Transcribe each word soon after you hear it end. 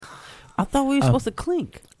I thought we were supposed to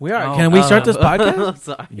clink. We are. Can we start this podcast?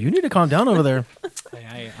 Sorry. You need to calm down over there.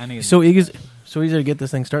 I need So easy to get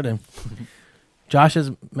this thing started. Josh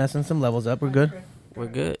is messing some levels up. We're good. We're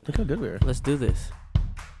good. Look how good we are. Let's do this.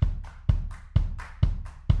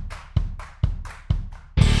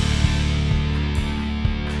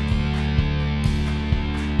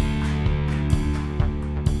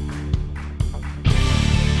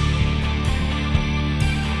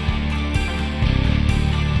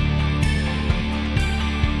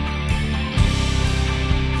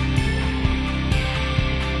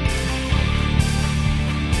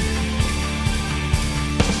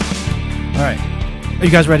 All right. Are you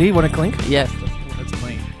guys ready? Want to clink? Yes. Let's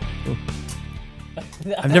clean.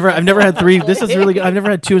 I've never had three. This is really good. I've never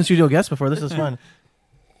had two in studio guests before. This is fun.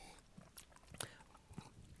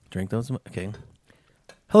 Drink those. Okay.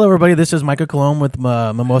 Hello, everybody. This is Michael Colon with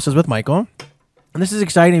Mimosas with Michael. And this is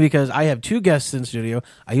exciting because I have two guests in studio.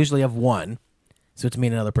 I usually have one. So it's me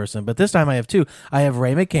and another person. But this time I have two. I have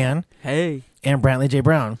Ray McCann Hey. and Brantley J.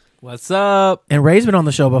 Brown. What's up? And Ray's been on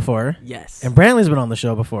the show before. Yes. And Brantley's been on the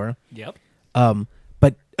show before. Yep.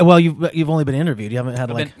 But well, you've only been interviewed. You haven't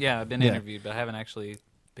had I've been Yeah. interviewed, but I haven't actually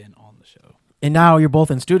been on the show. and now you're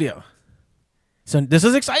both in studio. So this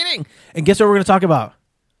is exciting. And guess what we're going to talk about?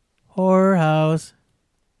 Horror House.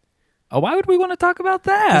 Oh, why would we want to talk about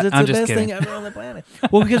 'Cause that? it's I'm the just best kidding. thing ever on the planet.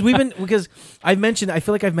 Well, because I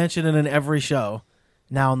feel like I've mentioned it in every show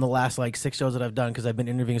now in the last like 6 shows that I've done because I've been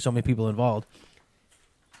interviewing so many people involved.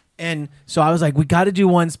 And so I was like, we got to do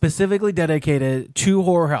one specifically dedicated to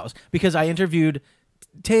Horror House because I interviewed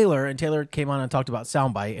Taylor and Taylor came on and talked about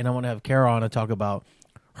Soundbite, and I want to have Kara on and talk about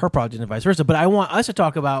her project and vice versa. But I want us to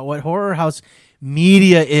talk about what Horror House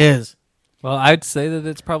media is. Well, I'd say that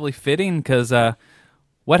it's probably fitting because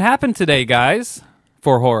what happened today, guys,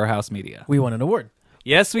 for Horror House Media? We won an award.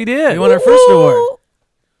 Yes, we did. We won our first award,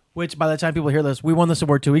 which by the time people hear this, we won this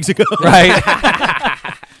award 2 weeks ago.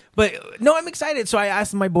 Right. But no, I'm excited. So I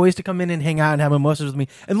asked my boys to come in and hang out and have mimosas with me.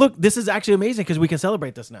 And look, this is actually amazing because we can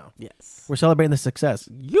celebrate this now. Yes. We're celebrating the success.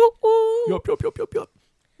 Yup. Yup.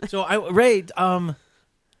 So Ray,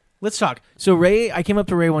 let's talk. So Ray, I came up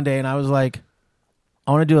to Ray one day and I was like,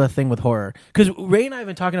 I want to do a thing with horror because Ray and I have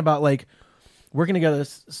been talking about like working together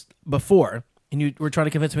before, and you were trying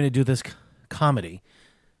to convince me to do this comedy.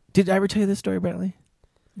 Did I ever tell you this story, Brantley?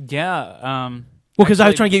 Yeah. Well, because I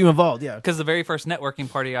was actually, trying to get you involved. Yeah. Because the very first networking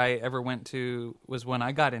party I ever went to was when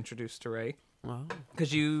I got introduced to Ray. Wow.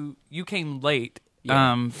 Because you came late,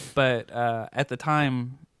 Yeah. but at the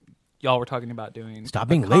time, y'all were talking about doing Stop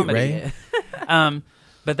being late, comedy. Ray.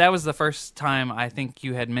 But that was the first time I think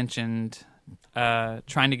you had mentioned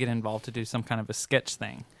trying to get involved to do some kind of a sketch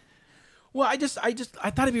thing. Well, I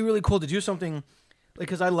thought it'd be really cool to do something,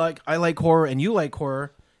 because I like horror and you like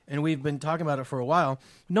horror, and we've been talking about it for a while.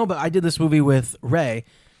 No, but I did this movie with Ray,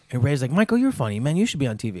 and Ray's like, Michael, you're funny, man. You should be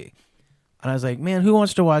on TV. And I was like, man, who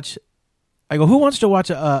wants to watch? I go, who wants to watch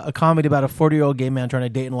a comedy about a 40-year-old gay man trying to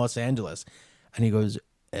date in Los Angeles? And he goes,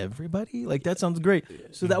 everybody? Like, that sounds great.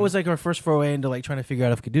 So that was like our first foray into like trying to figure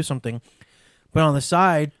out if we could do something. But on the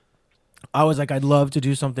side, I was like, I'd love to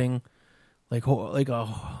do something like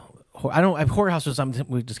Horror House was something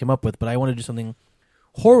we just came up with, but I want to do something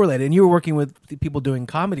horror related. And you were working with the people doing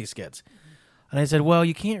comedy skits, and I said, well,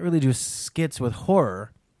 you can't really do skits with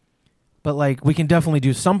horror, but like we can definitely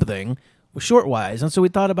do something short wise. And so we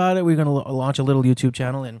thought about it. We were going to launch a little YouTube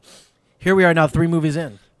channel, and here we are now, 3 movies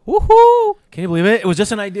in. Woohoo! Can you believe it? It was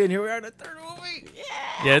just an idea, and here we are in the 3rd movie.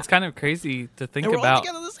 Yeah, it's kind of crazy to think And we're all about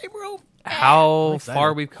together in the same room. how excited.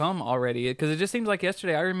 far we've come already. Because it just seems like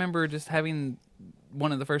yesterday. I remember just having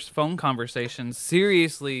one of the first phone conversations,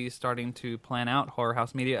 seriously starting to plan out Horror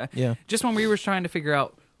House Media. Yeah. Just when we were trying to figure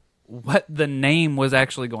out what the name was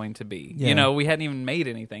actually going to be. Yeah. You know, we hadn't even made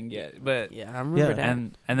anything yet. But Yeah, I remember that.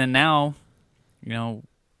 and then now, you know,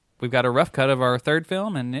 we've got a rough cut of our 3rd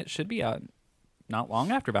film, and it should be out not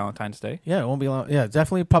long after Valentine's Day. Yeah, it won't be long. Yeah,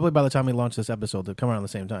 definitely, probably by the time we launch this episode, they'll come around the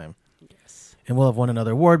same time. Yes. And we'll have won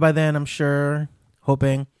another award by then, I'm sure.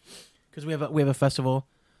 Hoping, because we have a festival.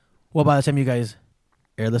 Well, by the time you guys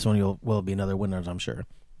air this one, will be another winners, I'm sure.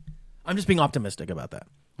 I'm just being optimistic about that.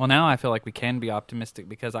 Well, now I feel like we can be optimistic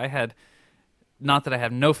because I had, not that I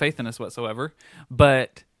have no faith in this whatsoever,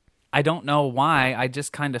 but I don't know why. I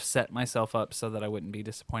just kind of set myself up so that I wouldn't be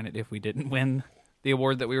disappointed if we didn't win the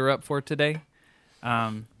award that we were up for today.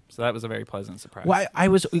 So that was a very pleasant surprise. Well, I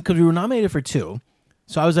was, because we were nominated for 2,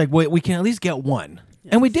 so I was like, wait, we can at least get 1,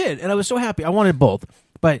 and we did, and I was so happy. I wanted both,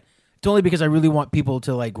 but it's only because I really want people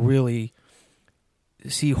to like really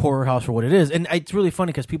see Horror House for what it is. And it's really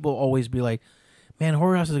funny because people always be like, man,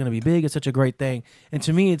 Horror House is going to be big. It's such a great thing. And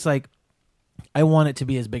to me, it's like, I want it to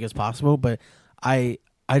be as big as possible, but I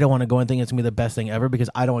don't want to go and think it's gonna be the best thing ever because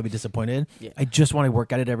I don't want to be disappointed. Yeah. I just want to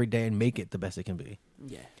work at it every day and make it the best it can be.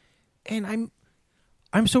 Yeah. And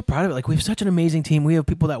I'm so proud of it. Like, we have such an amazing team. We have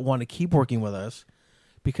people that want to keep working with us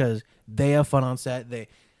because they have fun on set.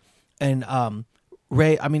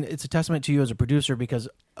 Ray, I mean, it's a testament to you as a producer because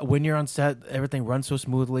when you're on set, everything runs so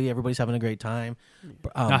smoothly. Everybody's having a great time.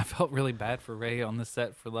 I felt really bad for Ray on the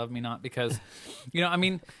set for Love Me Not because, I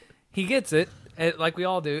mean, he gets it, like we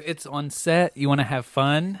all do. It's on set. You want to have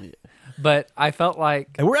fun. But I felt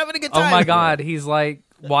like, and we're having a good time. oh my God, he's like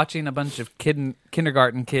watching a bunch of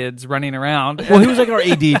kindergarten kids running around. Well, he was like our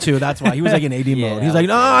AD too. That's why he was like in AD Yeah, mode. He's like,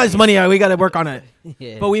 no, it's money. We got to work on it.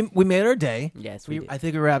 Yeah. But we made our day. Yes, we did. I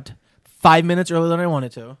think we wrapped 5 minutes earlier than I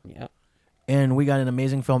wanted to, Yeah. and we got an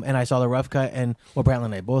amazing film. And I saw the rough cut, and Brantley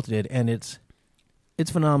and I both did, and it's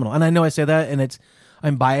phenomenal. And I know I say that, and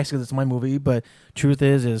I'm biased because it's my movie, but truth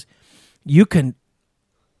is you can.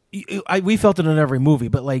 We felt it in every movie,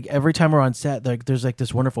 but like every time we're on set, like there's like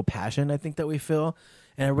this wonderful passion I think that we feel,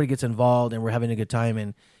 and everybody gets involved, and we're having a good time,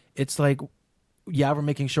 and it's like, yeah, we're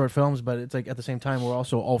making short films, but it's like at the same time we're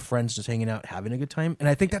also all friends just hanging out, having a good time, and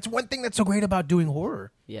I think that's one thing that's so great about doing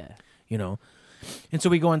horror, Yeah. And so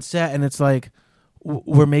we go on set, and it's like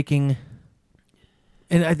we're making,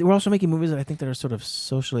 and we're also making movies that I think that are sort of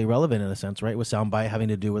socially relevant in a sense, right? With Soundbite having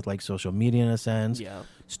to do with like social media in a sense, Yeah.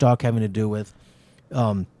 Stock having to do with.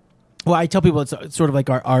 Well, I tell people it's sort of like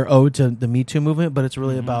our ode to the Me Too movement, but it's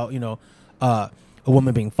really about a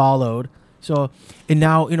woman being followed. So, and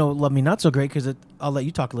now Love Me Not So Great because I'll let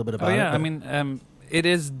you talk a little bit about it. I but- mean, it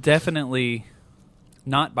is definitely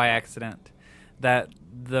not by accident that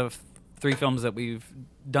the 3 films that we've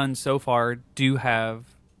done so far do have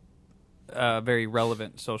very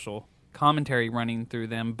relevant social commentary running through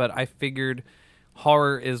them. But I figured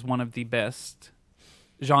horror is one of the best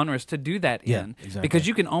genres to do that Yeah, in exactly. because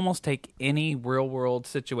you can almost take any real world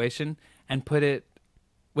situation and put it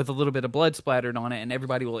with a little bit of blood splattered on it and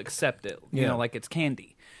everybody will accept it, Yeah. like it's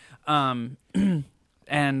candy.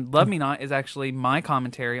 And Love Me Not is actually my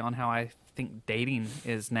commentary on how I think dating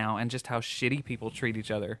is now and just how shitty people treat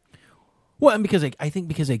each other. Well, and because I think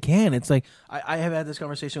because they can, it's like I have had this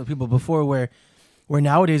conversation with people before where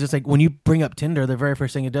nowadays it's like when you bring up Tinder, the very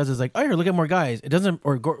first thing it does is like, oh, here, look at more guys. It doesn't,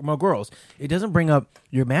 or more girls. It doesn't bring up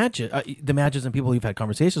your matches, the matches and people you've had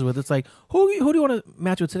conversations with. It's like, who do you want to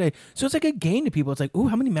match with today? So it's like a game to people. It's like, ooh,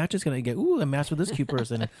 how many matches can I get? Ooh, I matched with this cute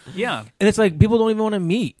person. Yeah. And it's like people don't even want to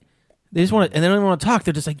meet. They just want to, and they don't even want to talk.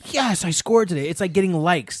 They're just like, yes, I scored today. It's like getting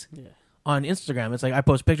likes on Instagram. It's like I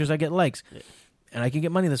post pictures, I get likes, and I can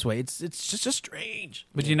get money this way. It's just strange.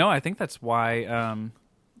 But I think that's why,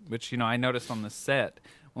 which I noticed on the set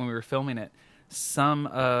when we were filming it, some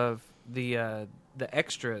of the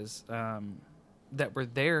extras that were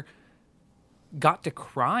there got to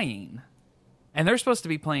crying, and they're supposed to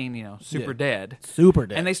be playing super dead, Super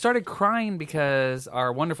dead. and they started crying because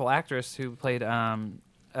our wonderful actress who played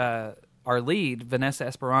our lead, Vanessa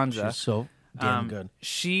Esperanza, She's so damn good.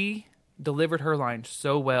 She delivered her line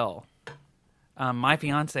so well. My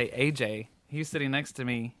fiance AJ, he was sitting next to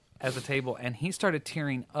me at the table, and he started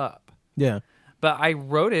tearing up. Yeah. But I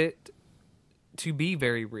wrote it to be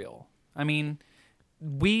very real. I mean,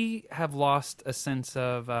 we have lost a sense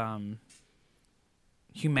of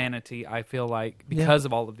humanity, I feel like, because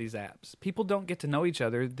of all of these apps. People don't get to know each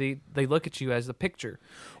other. They look at you as a picture.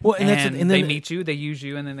 Well, and that's- and and they then- meet you, they use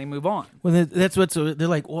you, and then they move on. Well, that's what's they're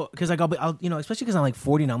like. Well, because like I'll especially because I'm like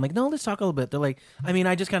 40 now. I'm like, no, let's talk a little bit. They're like, I mean,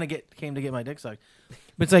 I just kind of came to get my dick sucked.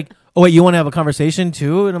 But it's like, oh wait, you want to have a conversation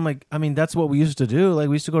too? And I'm like, I mean, that's what we used to do. Like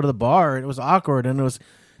we used to go to the bar, and it was awkward, and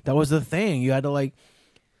that was the thing. You had to like,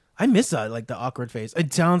 I miss that, like the awkward phase.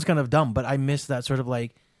 It sounds kind of dumb, but I miss that sort of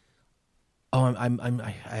like, oh,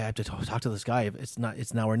 I have to talk to this guy. It's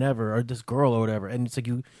now or never, or this girl or whatever. And it's like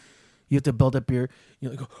you have to build up you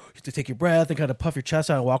have to take your breath and kind of puff your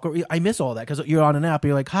chest out and walk over. I miss all that because you're on an app. And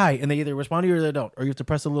you're like, hi, and they either respond to you or they don't, or you have to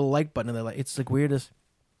press a little like button and they're like, it's like weirdest.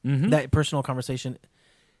 That personal conversation.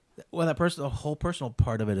 Well, the whole personal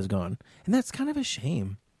part of it is gone, and that's kind of a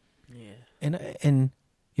shame. Yeah. And you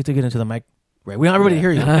have to get into the mic, Ray. We want everybody to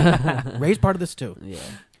hear you. Ray's part of this too. Yeah.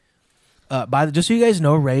 Just so you guys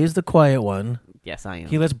know, Ray is the quiet one. Yes, I am.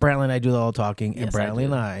 He lets Brantley and I do all the talking, and Yes, I Brantley do.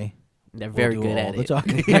 and I. They're very do good all at the it.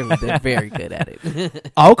 talking. They're very good at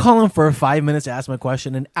it. I'll call him for 5 minutes to ask him a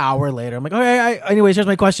question. An hour later, I'm like, okay, anyways, here's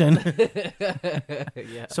my question.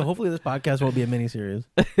 Yeah. So hopefully this podcast won't be a mini series.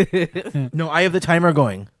 No, I have the timer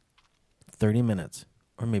going. 30 minutes,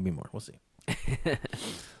 or maybe more. We'll see.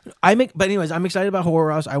 But anyways, I'm excited about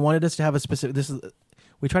Horror House. I wanted us to have a specific.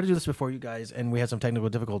 We tried to do this before you guys, and we had some technical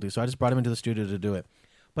difficulties, so I just brought him into the studio to do it.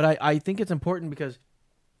 But I think it's important because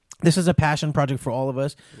this is a passion project for all of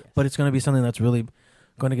us, but it's going to be something that's really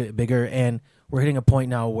going to get bigger. And we're hitting a point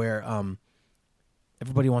now where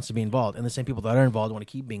everybody wants to be involved, and the same people that are involved want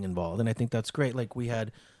to keep being involved. And I think that's great. Like we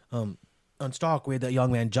had on stock, we had that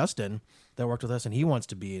young man Justin that worked with us, and he wants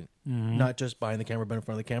to be not just behind the camera, but in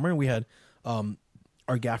front of the camera. And we had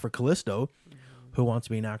our gaffer Callisto, who wants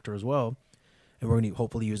to be an actor as well, and we're going to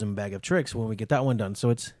hopefully use him in Bag of Tricks when we get that one done. So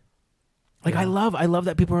it's like I love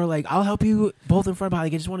that people are like, I'll help you both in front of.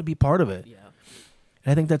 Like I just want to be part of it. Yeah.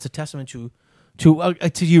 And I think that's a testament to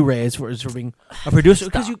you, Ray, as for being a producer,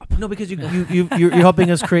 because you're helping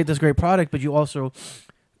us create this great product, but you also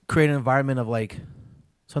create an environment of like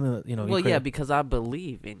something that Well, yeah, because I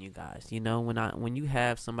believe in you guys. You know, when you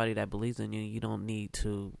have somebody that believes in you, you don't need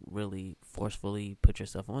to really forcefully put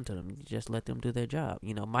yourself onto them. You just let them do their job.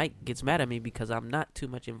 You know, Mike gets mad at me because I'm not too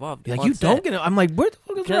much involved. like on you set. don't get it. I'm like, where the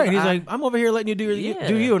fuck is Because Ray? And he's like, I'm over here letting you do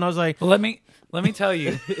you, and I was like, Well, let me tell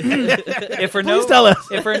you. if for please tell us.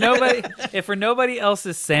 if for nobody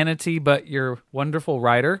else's sanity but your wonderful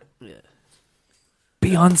writer, Yeah.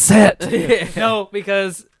 be on set. No,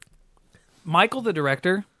 because Michael the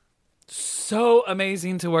director, so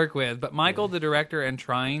amazing to work with, but Michael the director and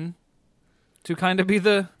trying to kind of be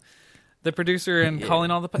the producer and calling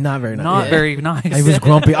all the Not very nice. not Yeah. very nice. I was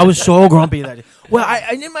grumpy. I was so grumpy that day. Well,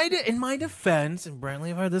 I in my defense, and Brantley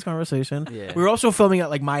have had this conversation. Yeah. We were also filming at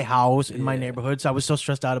like my house in my neighborhood, so I was so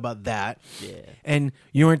stressed out about that. Yeah. And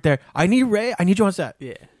you weren't there. I need Ray. I need you on set.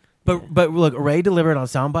 Yeah. But look, Ray delivered on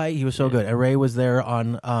Soundbite. He was so good. And Ray was there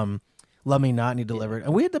on Love Me Not, and he delivered.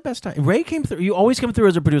 And we had the best time. Ray came through. You always come through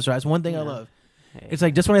as a producer. That's one thing I love. Hey. It's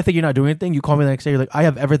like just when I think you're not doing anything, you call me the next day. You're like, I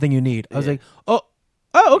have everything you need. I was like, oh,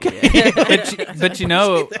 okay. but you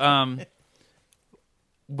know,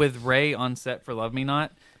 with Ray on set for Love Me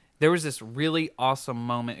Not, there was this really awesome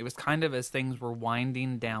moment. It was kind of as things were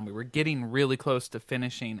winding down. We were getting really close to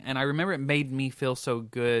finishing. And I remember it made me feel so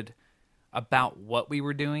good about what we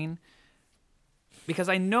were doing. Because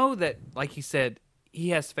I know that, like he said,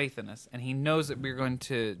 he has faith in us. And he knows that we're going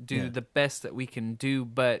to do the best that we can do.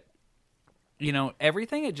 But, you know,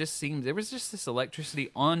 everything, it just seemed, there was just this electricity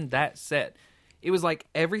on that set. It was like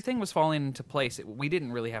everything was falling into place. We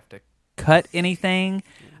didn't really have to cut anything.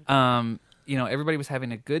 You know, everybody was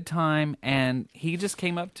having a good time, and he just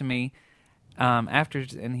came up to me after,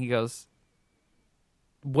 and he goes,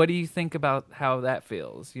 "What do you think about how that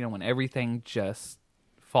feels? You know, when everything just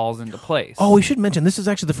falls into place." Oh, we should mention this is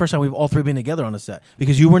actually the first time we've all three been together on a set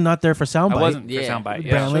because you were not there for Soundbite. I wasn't for Yeah. Soundbite.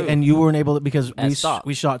 Yeah. Brantley, and you weren't able to because At Stock.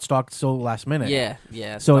 we shot Stock so last minute. Yeah.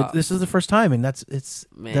 Yeah. So stop. this is the first time, and that's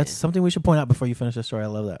Man. something we should point out before you finish the story. I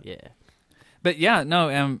love that. Yeah. But yeah, no,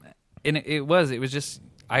 and it was just,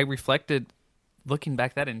 I reflected, looking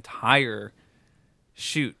back, that entire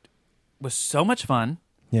shoot was so much fun.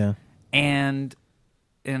 Yeah. And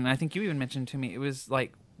I think you even mentioned to me, it was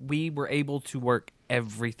like we were able to work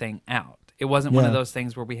everything out. It wasn't one of Yeah. those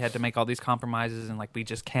things where we had to make all these compromises and like we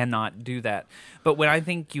just cannot do that. But when I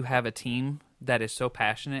think you have a team that is so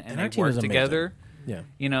passionate and our they team work is amazing. together, Yeah.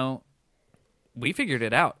 you know, we figured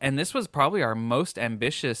it out. And this was probably our most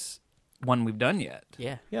ambitious one we've done yet.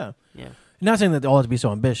 Yeah. Yeah. Yeah. Not saying that they all have to be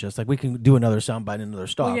so ambitious. Like we can do another soundbite and another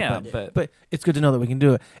Stock. Well, yeah, but but it's good to know that we can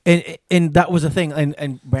do it. And that was the thing.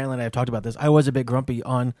 And Brandon and I have talked about this. I was a bit grumpy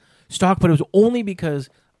on Stock, but it was only because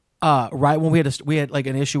right when we had like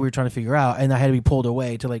an issue we were trying to figure out, and I had to be pulled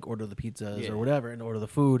away to like order the pizzas or whatever and order the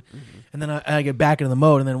food. And then I get back into the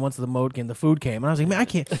mode, and then once the mode came, the food came, and I was like, man, I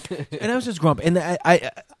can't. And I was just grumpy, and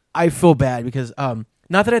I feel bad because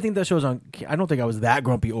not that I think that show's on. I don't think I was that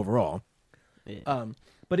grumpy overall. Yeah.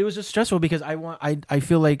 But it was just stressful because I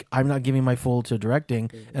feel like I'm not giving my full to directing,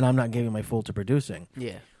 and I'm not giving my full to producing.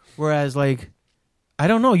 Yeah. Whereas like, I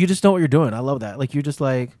don't know, you just know what you're doing. I love that. Like you're just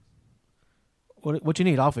like, what you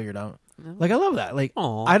need, I'll figure it out. Like I love that. Like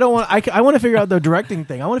Aw. I don't want I want to figure out the directing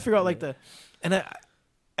thing. I want to figure out like and I,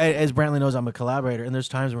 as Brantley knows, I'm a collaborator, and there's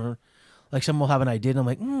times where like someone will have an idea, and I'm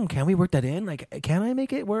like, can we work that in? Like, can I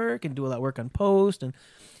make it work and do all that work on post?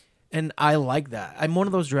 And I like that. I'm one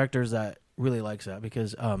of those directors that really likes that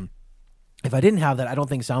because if I didn't have that, I don't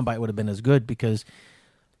think Soundbite would have been as good because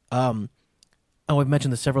I've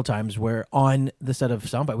mentioned this several times where on the set of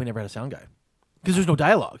Soundbite we never had a sound guy because there's no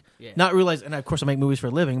dialogue. Yeah. Not realize, and of course I make movies for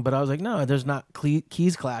a living, but I was like, no, there's not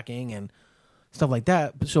keys clacking and stuff like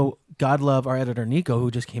that. So God love our editor Nico,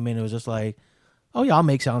 who just came in and was just like, oh yeah, I'll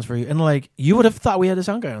make sounds for you, and like you would have thought we had a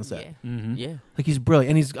sound guy on set. Yeah. Yeah. Like he's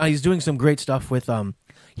brilliant, and he's doing some great stuff with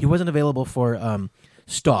he wasn't available for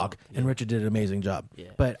Stock, and Richard did an amazing job. Yeah.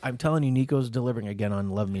 But I'm telling you, Nico's delivering again on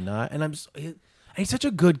Love Me Not, and he's such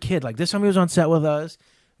a good kid. Like this time he was on set with us,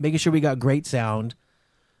 making sure we got great sound.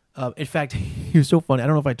 In fact, he was so funny. I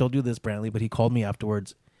don't know if I told you this, Brantley, but he called me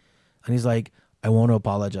afterwards, and he's like, "I want to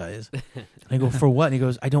apologize." And I go, "For what?" And he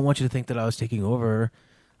goes, "I don't want you to think that I was taking over."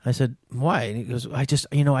 I said, "Why?" And he goes,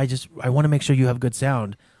 "I want to make sure you have good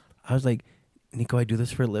sound." I was like, "Nico, I do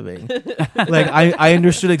this for a living." Like I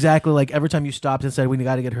understood exactly. Like every time you stopped and said, "We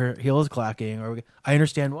got to get her heels clacking," or I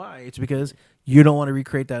understand why. It's because you don't want to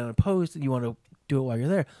recreate that in a post, and you want to do it while you're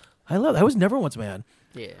there. I was never once mad.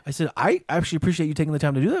 Yeah. I said, I actually appreciate you taking the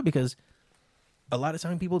time to do that because a lot of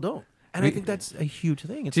time people don't. And I think that's a huge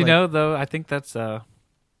thing. It's Do you know, though, I think that's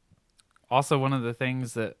also one of the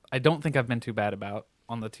things that I don't think I've been too bad about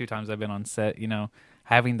on the 2 times I've been on set,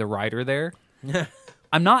 having the writer there.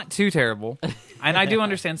 I'm not too terrible. And I do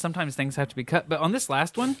understand sometimes things have to be cut. But on this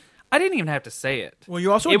last one, I didn't even have to say it. Well,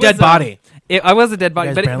 you're also a It dead was, body. I was a dead body.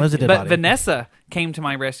 Guys, But, Brandon was a dead but body. Vanessa came to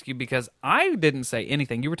my rescue because I didn't say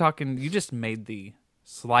anything. You just made the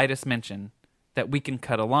slightest mention that we can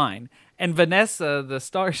cut a line. And Vanessa, the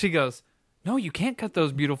star, she goes, "No, you can't cut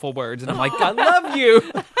those beautiful words." And I'm like, "I love you."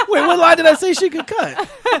 Wait, what line did I say she could cut?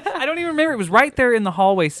 I don't even remember. It was right there in the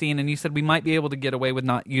hallway scene, and you said we might be able to get away with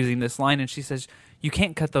not using this line. And she says, "You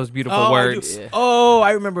can't cut those beautiful words." Yeah. Oh,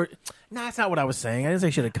 I remember. Nah, that's not what I was saying. I didn't say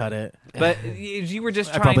she should have cut it. But you were just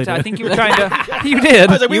I trying probably to. I did. think you were trying to. You did.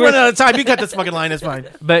 I was like, we You were- run out of time. You cut this fucking line. It's fine.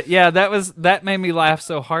 But yeah, that made me laugh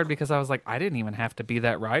so hard because I was like, I didn't even have to be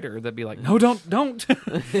that writer that'd be like, "No, don't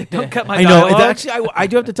cut my I know. dialogue." It's actually, I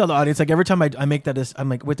do have to tell the audience, like every time I make that, I'm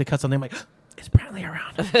like, wait to cut something, I'm like, is Brantley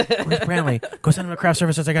around? Where's Brantley? Go send him to craft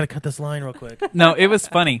services. I got to cut this line real quick. No, it was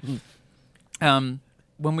funny.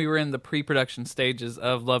 When we were in the pre-production stages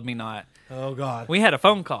of Love Me Not, Oh, God. we had a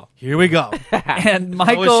phone call, Here we go. and Oh,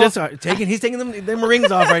 Michael. it's just, he's taking them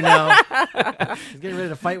rings off right now. He's getting ready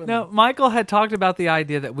to fight with No, them. Michael had talked about the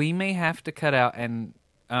idea that we may have to cut out, and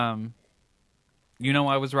I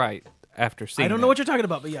was right after seeing. I don't know what you're talking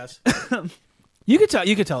about, but yes. You could tell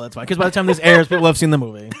that's fine, because by the time this airs, people have seen the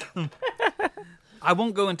movie. I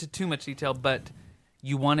won't go into too much detail, but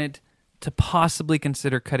you wanted to possibly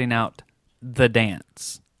consider cutting out the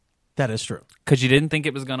dance That is true. because you didn't think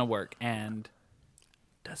it was going to work, and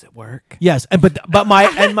does it work? Yes, and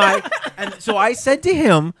so I said to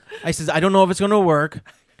him, I says, I don't know if it's going to work,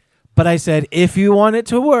 but I said, if you want it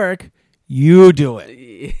to work, you do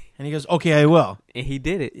it. And he goes, okay, I will. And he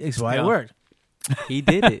did it. That's why Yeah. it worked. He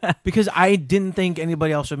did it. Because I didn't think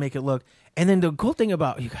anybody else would make it look. And then the cool thing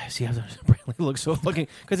about you guys see how Brantley looks so fucking,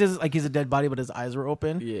 because it's like he's a dead body, but his eyes were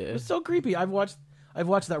open. Yeah. It was so creepy. I've watched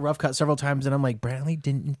that rough cut several times, and I'm like, Brantley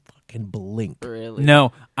didn't fucking blink. Really?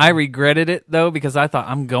 No, I regretted it though because I thought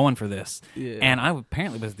I'm going for this, Yeah. and I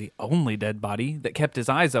apparently was the only dead body that kept his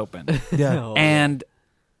eyes open. Yeah. Oh, And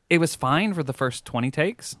it was fine for the first 20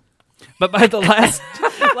 takes. But by the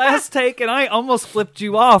last take, and I almost flipped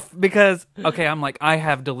you off because, okay, I'm like, I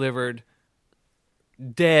have delivered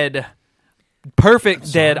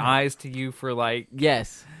perfect dead eyes to you for like,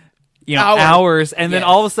 yes. hours. And then Yes.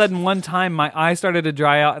 all of a sudden, one time, my eye started to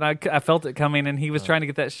dry out, and I felt it coming, and he was trying to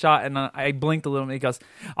get that shot, and I blinked a little, and he goes,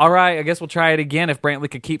 "All right, I guess we'll try it again if Brantley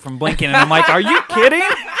could keep from blinking." And I'm like, "Are you kidding?"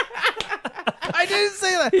 I didn't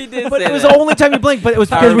say that. He did But say it was that. the only time you blinked. But it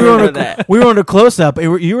was I because remember that. we were on a close up.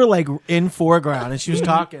 You were like in foreground, and she was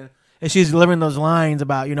talking, and she's delivering those lines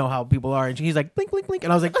about how people are, and he's like blink, blink, blink,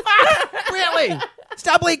 and I was like, Brantley,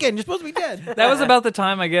 stop blinking. You're supposed to be dead. That was about the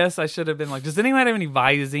time, I guess, I should have been like, does anyone have any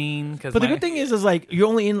Visine? Cause But the good thing is like you're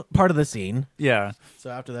only in part of the scene, yeah. so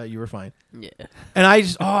after that you were fine. Yeah. And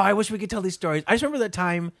I wish we could tell these stories. I just remember that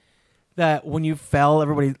time that when you fell,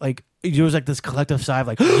 everybody like it was like this collective sigh of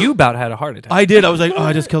like You about had a heart attack. I did. I was like, oh,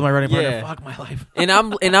 I just killed my running partner. Yeah. Fuck my life. And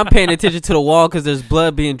I'm paying attention to the wall because there's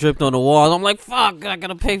blood being dripped on the wall. I'm like, fuck, I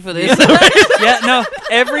gotta pay for this. Yeah, no.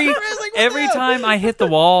 Every the time I hit the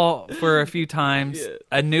wall for a few times, Yeah.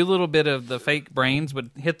 a new little bit of the fake brains would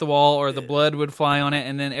hit the wall, or the blood would fly on it,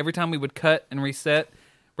 and then every time we would cut and reset,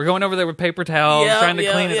 we're going over there with paper towels, Yep, trying to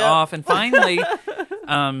yep, clean it yep. off, and finally,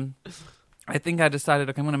 I think I decided,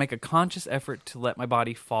 okay, I'm going to make a conscious effort to let my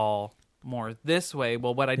body fall more this way.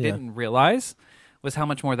 Well, what I didn't realize was how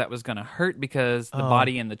much more that was going to hurt because the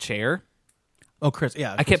body in the chair. Oh, Chris,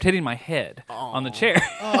 yeah. I kept hitting my head on the chair.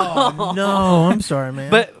 Oh, no, I'm sorry, man.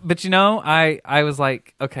 But I was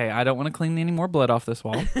like, okay, I don't want to clean any more blood off this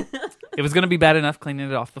wall. It was going to be bad enough cleaning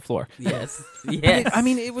it off the floor. Yes. Yes. I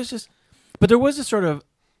mean, it was just, but there was a sort of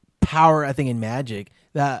power, I think, in magic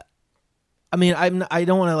that, I mean, I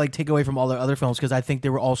don't want to like take away from all their other films because I think they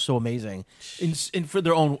were all so amazing, in for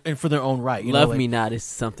their own right. You Love know, like, Me Not is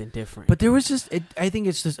something different. But there was just, I think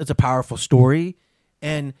it's a powerful story,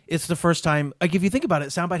 and it's the first time. Like if you think about it,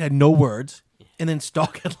 Soundbite had no words. and then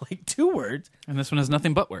stalk at like 2 words. And this one has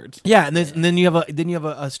nothing but words. Yeah, and then you have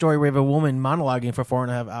a story where you have a woman monologuing for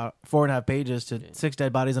 4.5 pages to 6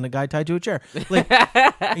 dead bodies and a guy tied to a chair. Like,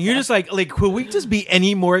 and you're just like, could we just be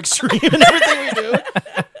any more extreme in everything we do?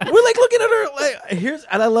 We're like looking at her like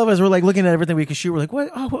and I love as we're like looking at everything we can shoot. We're like,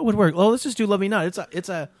 what would work? Well, let's just do Love Me Not. It's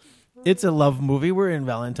a love movie. We're in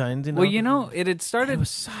Valentine's. You know? Well, it had started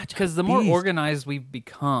because the more beast. organized we've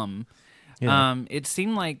become, Yeah. it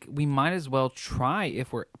seemed like we might as well try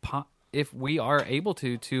if we are able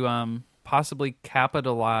to possibly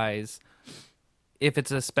capitalize if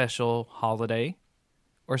it's a special holiday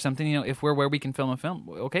or something. You know, if we're where we can film a film.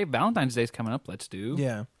 Okay, Valentine's Day's coming up. Let's do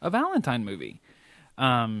a Valentine movie.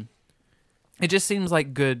 It just seems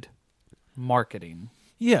like good marketing.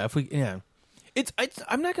 Yeah, It's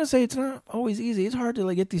I'm not gonna say it's not always easy. It's hard to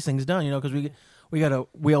like get these things done, you know, because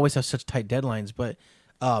we always have such tight deadlines. But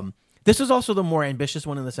this is also the more ambitious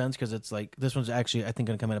one in the sense because it's like this one's actually I think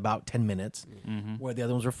gonna come in about 10 minutes, where the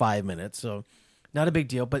other ones were 5 minutes. So not a big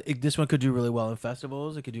deal. But this one could do really well in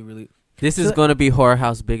festivals. It could do really. This is going to be Horror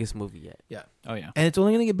House biggest movie yet. Yeah. Oh yeah. And it's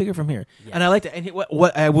only going to get bigger from here. Yeah. And I like that. And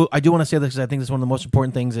what I do want to say this because I think this is one of the most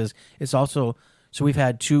important things is it's also so we've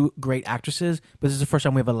had 2 great actresses, but this is the first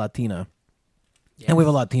time we have a Latina. Yes. And we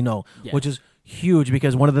have a Latino, Yes. which is huge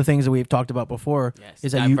because one of the things that we've talked about before Yes.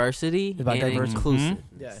 is that diversity about and diversity. inclusive.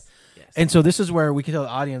 Yeah. Yes. And so this is where we can tell the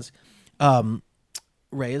audience,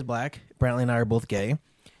 Ray is black, Brantley and I are both gay,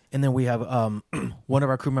 and then we have one of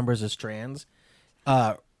our crew members is trans,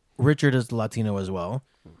 Richard is Latino as well,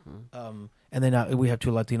 and then we have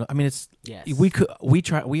 2 Latino. I mean, it's Yes.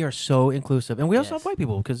 we are so inclusive, and we also have white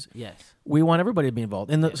people because Yes. we want everybody to be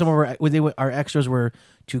involved. And some of our extras were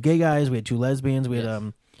 2 gay guys, we had 2 lesbians, we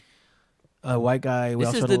had a white guy. We This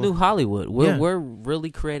also is had the a new Hollywood. Yeah. We're really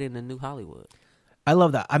creating a new Hollywood. I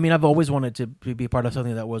love that. I mean, I've always wanted to be part of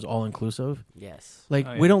something that was all inclusive. Yes. Like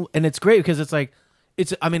Oh, yeah. we don't, and it's great because it's like,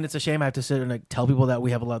 I mean, it's a shame I have to sit and like tell people that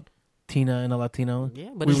we have a Latina and a Latino. Yeah,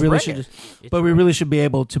 but we it's really rare. should just, It's but we rare. really should be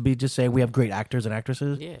able to be just say we have great actors and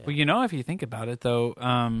actresses. Yeah. Well, you know, if you think about it, though,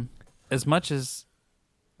 as much as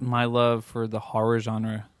my love for the horror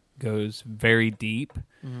genre goes very deep,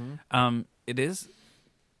 it is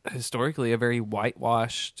historically a very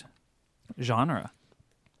whitewashed genre,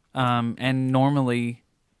 and normally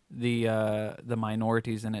the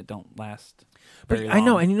minorities in it don't last. But Very I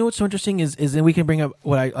know, long. and you know what's so interesting is then we can bring up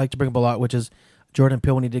what I like to bring up a lot, which is Jordan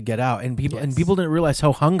Peele when he did Get Out, and people Yes. didn't realize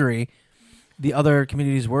how hungry the other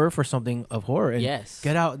communities were for something of horror. And Yes.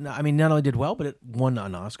 Get Out, I mean, not only did well, but it won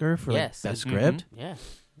an Oscar for Yes. best Mhm. script. Yeah. It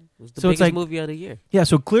was the So it's biggest like- movie of the year. Yeah,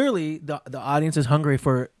 so clearly the audience is hungry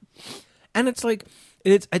for, and it's like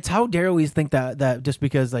it's how dare we think that just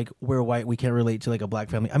because like we're white we can't relate to like a black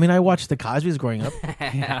family. I mean, I watched the Cosbys growing up,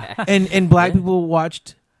 Yeah. and black people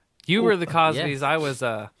watched. You were the Cosbys. yes. I was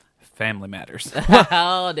Family Matters.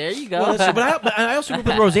 Oh, there you go. Well, that's true, but I also grew up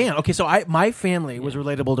with Roseanne. Okay, so my family was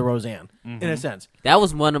relatable to Roseanne in a sense. That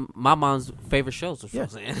was one of my mom's favorite shows. Was Yeah.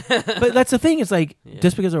 Roseanne. But that's the thing. It's like Yeah.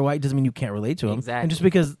 just because they're white doesn't mean you can't relate to them. Exactly. And just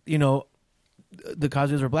because the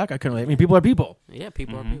Cosbys were black, I couldn't relate. I mean, people are people. Yeah,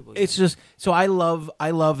 people are people. It's just so I love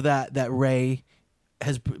that Ray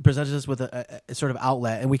has presented us with a sort of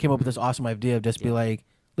outlet, and we came up with this awesome idea of just be like,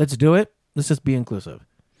 let's do it. Let's just be inclusive.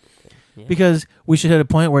 Yeah. Because we should hit a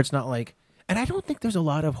point where it's not like, and I don't think there's a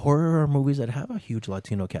lot of horror movies that have a huge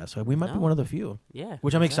Latino cast. So we might be No. one of the few, Yeah.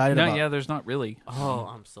 which I'm excited No, about. yeah, there's not really. Oh,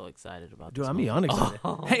 I'm so excited about Dude, this. I'm movie. beyond excited.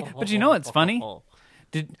 Hey, but you know what's funny?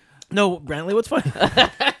 Did No, Brantley, what's funny?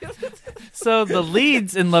 so the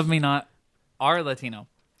leads in Love Me Not are Latino.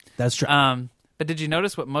 That's true. But did you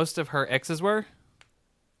notice what most of her exes were?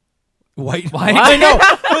 White. White. I know.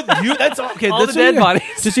 But you, that's all. Okay, All that's the so dead you- bodies.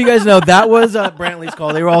 Just so you guys know, that was Brantley's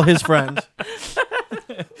call. They were all his friends.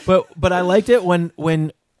 But I liked it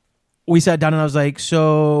when we sat down and I was like,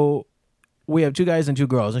 so we have 2 guys and 2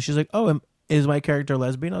 girls, and she's like, oh, is my character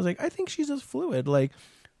lesbian? I was like, I think she's just fluid. Like,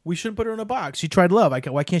 we shouldn't put her in a box. She tried love.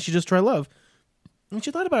 Why can't she just try love? And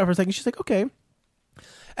she thought about it for a second. She's like, okay.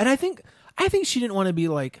 And I think she didn't want to be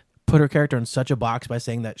like put her character in such a box by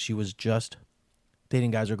saying that she was just dating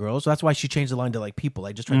guys or girls. So that's why she changed the line to like people.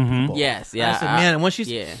 I just tried people. Yes, And yeah. I said, man, and when she's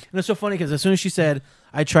yeah. and it's so funny because as soon as she said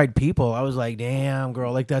I tried people, I was like, damn,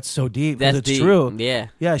 girl, like that's so deep. 'Cause That's it's deep. true. Yeah.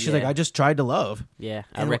 Yeah, she's like, Yeah. I just tried to love. Yeah,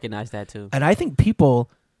 I And- recognize that too. And I think people,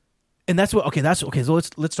 and that's what. Okay, that's okay. So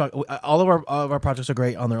let's talk. All of our projects are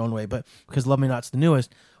great on their own way, but because Love Me Not's the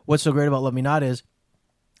newest, what's so great about Love Me Not is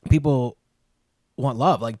people want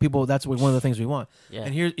love. Like people, that's one of the things we want. Yeah.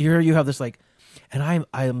 And here you have this like, and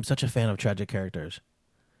I am such a fan of tragic characters.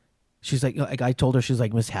 She's like I told her she's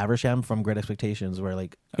like Miss Havisham from Great Expectations, where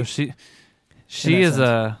like Oh, she that is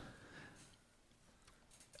sense.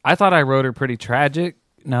 I thought I wrote her pretty tragic.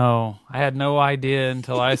 No, I had no idea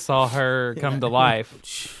until I saw her come to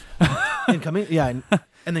life. And coming, and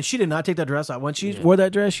then she did not take that dress off. When she wore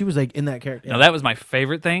that dress, she was like in that character. Now that was my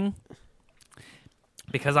favorite thing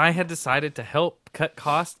because I had decided to help cut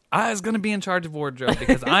costs. I was going to be in charge of wardrobe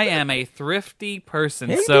because I am a thrifty person.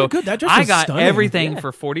 Hey, you so did good. That dress I is got stunning. everything Yeah.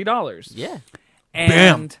 for $40. Yeah.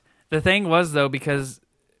 And the thing was though, because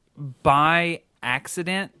by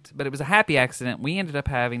accident, but it was a happy accident, we ended up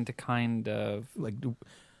having to kind of Like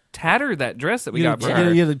tatter that dress that we you got for had,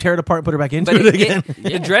 her. you had to tear it apart, and put her back into But it again.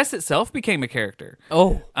 the dress itself became a character.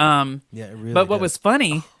 Oh. Yeah, it really But what did. was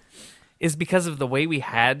funny is because of the way we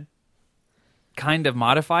had kind of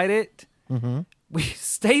modified it, we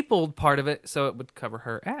stapled part of it so it would cover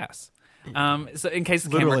her ass. So in case the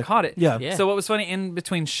Literally. camera caught it. Yeah. Yeah. So what was funny in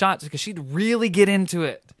between shots, because she'd really get into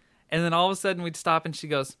it. And then all of a sudden we'd stop and she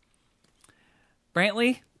goes,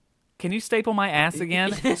 Brantley, can you staple my ass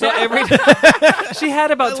again? So every she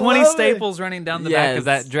had about 20 love it. staples running down the back of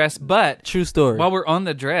Yes. that dress. But True story. while we're on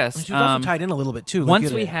the dress, She was also tied in a little bit too. Like, once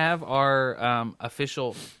you we know, have our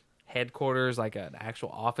official headquarters, like an actual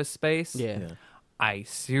office space, yeah. Yeah. I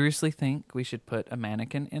seriously think we should put a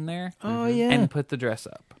mannequin in there Oh yeah. and put the dress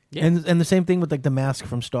up. Yeah. And the same thing with like the mask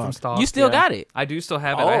from Stalk. From stock, You still yeah. got it? I do still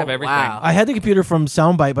have it. I have Oh, everything. wow. I had the computer from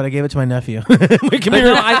Soundbite, but I gave it to my nephew. My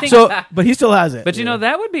computer. no, I think- but he still has it. But you know,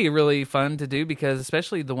 that would be really fun to do because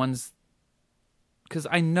especially the ones, because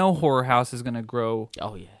I know Horror House is going to grow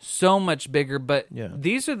Oh yeah. so much bigger, but Yeah.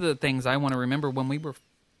 these are the things I want to remember when we were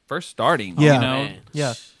first starting. Yeah. You know? Man.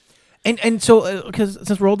 Yeah. And so because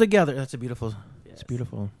since we're all together, that's a beautiful. It's Yes.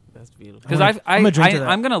 beautiful. That's beautiful. Because I'm gonna drink to that.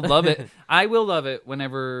 I'm gonna love it. I will love it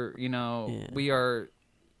whenever Yeah. we are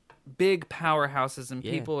big powerhouses and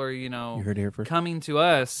Yeah. people are You heard it here first. coming to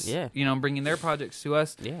us. Yeah. Bringing their projects to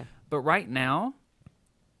us. Yeah. But right now,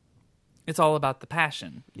 it's all about the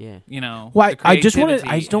passion. Yeah. Well, the I just wanna- creativity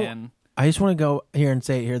I just don't- and- I just want to go here and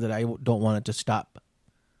say here that I don't want it to stop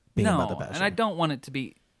being about the passion. and I don't want it to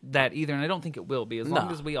be that either, and I don't think it will be as long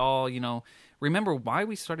No. as we all remember why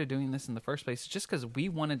we started doing this in the first place. It's just because we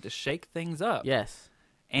wanted to shake things up. Yes.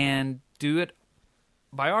 And do it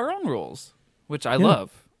by our own rules, which I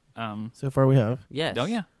love. So far we have. Yes. Oh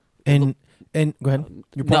yeah, And go ahead.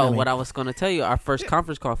 You're pointing No, at me. what I was going to tell you, our first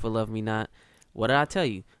conference call for Love Me Not, what did I tell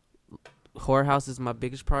you? Horror House is my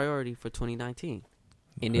biggest priority for 2019.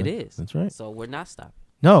 And it Okay. is. That's right. So we're not stopping.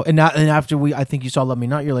 No, and after I think you saw Love Me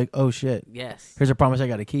Not, you're like, oh shit. Yes. Here's a promise I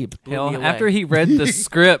got to keep. Blew hell, me away. after he read the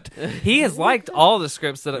script, he has liked all the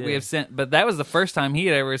scripts that we Yeah. have sent, but that was the first time he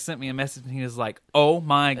had ever sent me a message, and he was like, "Oh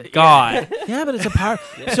my god!" Yeah, but it's a power.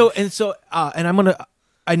 And I'm gonna.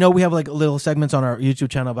 I know we have like little segments on our YouTube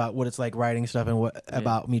channel about what it's like writing stuff and what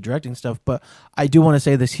about me directing stuff, but I do want to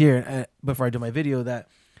say this here before I do my video that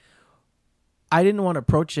I didn't want to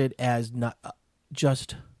approach it as not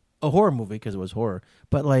just a horror movie because it was horror,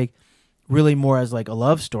 but like really more as like a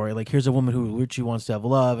love story. Like here's a woman who literally wants to have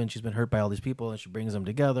love and she's been hurt by all these people and she brings them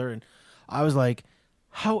together. And I was like,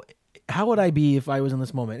 how would I be if I was in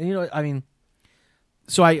this moment? And I mean,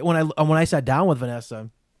 so when I sat down with Vanessa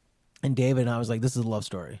and David, and I was like, this is a love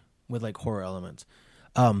story with like horror elements.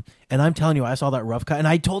 And I'm telling you, I saw that rough cut, and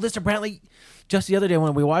I told this to Brantley just the other day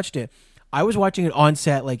when we watched it. I was watching it on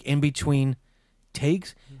set, like in between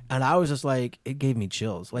takes, and I was just like, it gave me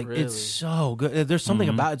chills. Like Really? it's so good. There's something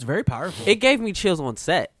about it's very powerful. It gave me chills on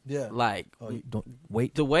set. Yeah. Like, Oh, you don't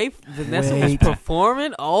wait. the way Vanessa was Wait.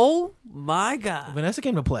 performing, oh my God. Vanessa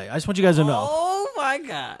came to play. I just want you guys to know. Oh my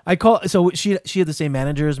God. She had the same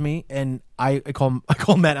manager as me, and I called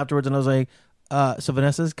Matt afterwards, and I was like, so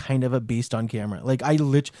Vanessa's kind of a beast on camera. Like and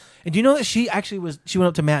do you know that she went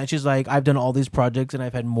up to Matt and she's like, I've done all these projects and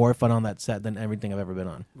I've had more fun on that set than everything I've ever been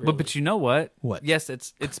on. But you know what? What? Yes,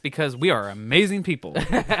 it's because we are amazing people.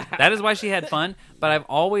 That is why she had fun. But I've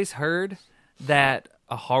always heard that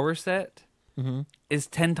a horror set is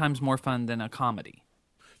 10 times more fun than a comedy.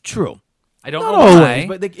 True. I don't Not know why, always,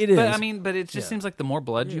 but it is. But I mean, it just Yeah. seems like the more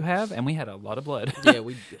blood you have, and we had a lot of blood. Yeah,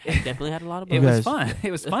 we definitely had a lot of It blood. was guys- fun. It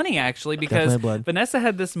was funny actually because Definitely blood. Vanessa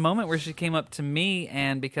had this moment where she came up to me,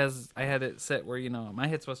 and because I had it set where my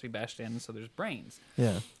head's supposed to be bashed in, so there's brains.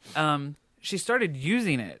 Yeah. She started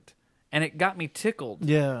using it, and it got me tickled.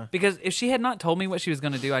 Yeah. Because if she had not told me what she was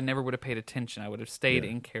going to do, I never would have paid attention. I would have stayed Yeah.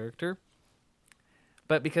 in character.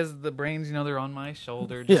 But because the brains, they're on my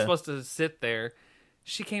shoulder, just Yeah. supposed to sit there.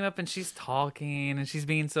 She came up and she's talking and she's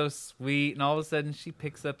being so sweet, and all of a sudden she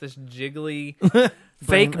picks up this jiggly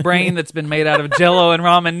fake brain that's been made out of Jello and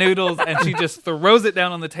ramen noodles, and she just throws it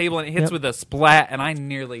down on the table and it hits Yep. with a splat, and I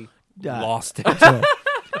nearly Yeah. lost it.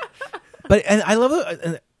 But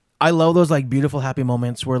I love those like beautiful happy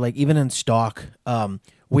moments where like even in Stalk,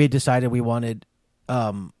 we had decided we wanted.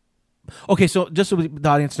 Okay, so just so the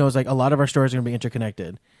audience knows, like a lot of our stories are going to be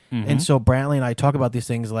interconnected, and so Brantley and I talk about these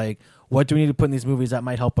things like, what do we need to put in these movies that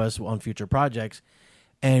might help us on future projects?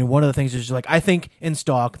 And one of the things is just like, I think in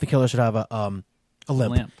Stalk, the killer should have a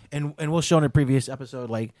limp. And we'll show in a previous episode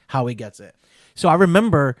like how he gets it. So I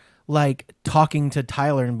remember like talking to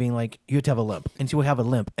Tyler and being like, you have to have a limp, and he would have a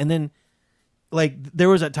limp, and then. Like there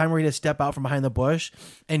was a time where he had to step out from behind the bush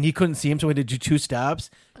and he couldn't see him, so he had to do 2 steps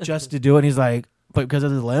just to do it. And he's like, but because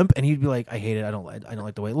of the limp, and he'd be like, I hate it. I don't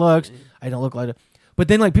like the way it looks. I don't look like it. But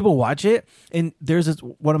then like people watch it, and there's this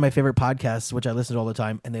one of my favorite podcasts which I listen to all the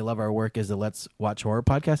time, and they love our work, is the Let's Watch Horror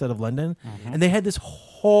podcast out of London, and they had this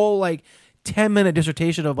whole like 10-minute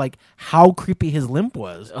dissertation of like how creepy his limp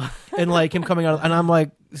was, and like him coming out, and I'm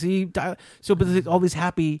like, see, so but there's all these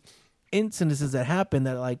happy incidences that happen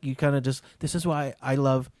that like you kind of just, this is why I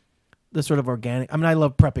love the sort of organic, I mean I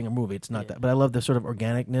love prepping a movie, it's not that, but I love the sort of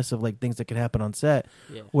organicness of like things that can happen on set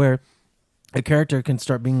where a character can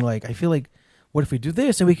start being like, I feel like, what if we do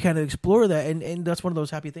this, and we kind of explore that, and that's one of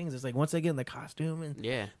those happy things. It's like once they get in the costume and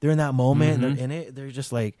they're in that moment and they're in it, they're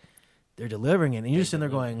just like, they're delivering it, and you're just sitting there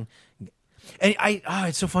going, and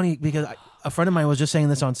it's so funny because a friend of mine was just saying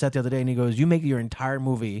this on set the other day, and he goes, you make your entire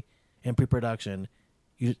movie in pre-production,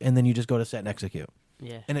 and then you just go to set and execute.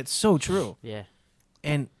 Yeah. And it's so true. Yeah.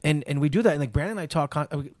 And we do that. And like Brandon and I talk,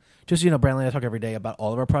 just, Brandon and I talk every day about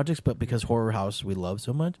all of our projects, but because Horror House we love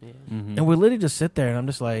so much. Yeah. And we literally just sit there, and I'm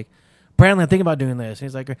just like, Brandon, I think about doing this. And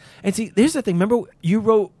he's like, and see, here's the thing. Remember, you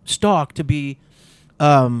wrote Stalk to be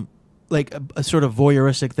like a sort of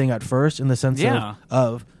voyeuristic thing at first, in the sense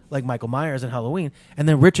of like Michael Myers and Halloween. And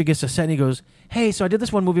then Richard gets to set and he goes, hey, so I did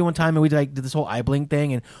this one movie one time, and we like did this whole eye blink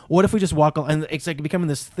thing, and what if we just walk and it's like becoming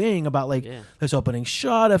this thing about like this opening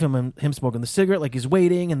shot of him smoking the cigarette, like he's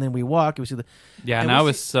waiting, and then we walk and we see the and I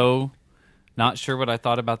was so not sure what I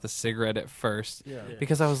thought about the cigarette at first,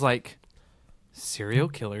 because I was like, serial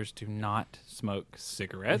killers do not smoke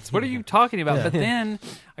cigarettes. What are you talking about? But then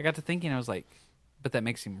I got to thinking, I was like, but that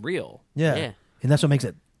makes him real. And that's what makes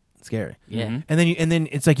it scary. And then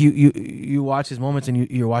it's like you watch his moments, and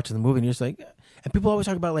you're watching the movie, and you're just like, and people always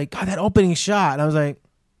talk about like, God, that opening shot, and I was like,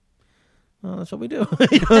 well, that's what we do.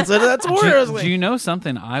 So that's horror. Do you know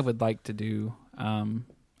something I would like to do?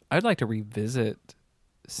 I'd like to revisit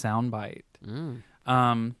Soundbite.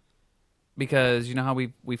 Because you know how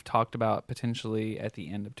we've talked about potentially at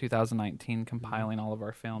the end of 2019 compiling all of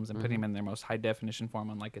our films and putting them in their most high definition form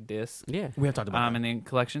on like a disc. We have talked about that. And then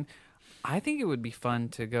collection. I think it would be fun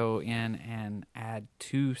to go in and add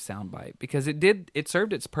to Soundbite, because it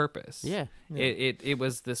served its purpose. It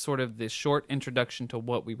was this sort of this short introduction to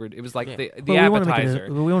what we were. It was like the appetizer.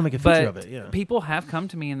 We want to make a feature of it. Yeah. People have come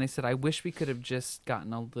to me and they said, I wish we could have just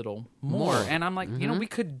gotten a little more. And I'm like, we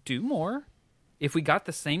could do more. If we got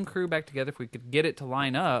the same crew back together, if we could get it to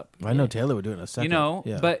line up. I know Taylor would do it in a second.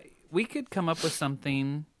 But we could come up with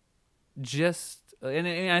something just... And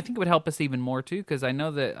I think it would help us even more, too, because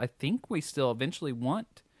I think we still eventually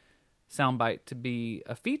want Soundbite to be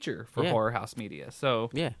a feature for Horror House Media.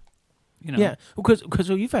 So, because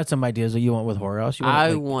you've had some ideas that you want with Horror House.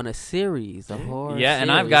 I want a series, a horror series.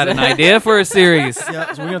 And I've got an idea for a series. So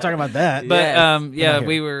we're going to talk about that. But,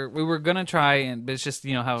 we were going to try, but it's just,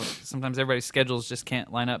 how sometimes everybody's schedules just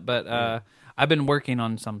can't line up. But I've been working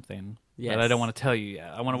on something. But I don't want to tell you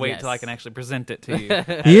yet. I want to wait until I can actually present it to you at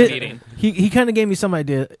a meeting. He kind of gave me some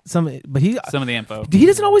idea, some of the info. He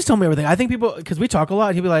doesn't always tell me everything. I think people, because we talk a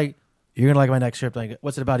lot, he'll be like, "You're gonna like my next script." Like,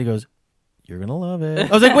 what's it about? He goes, "You're gonna love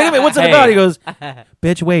it." I was like, "Wait a minute, what's it about?" He goes,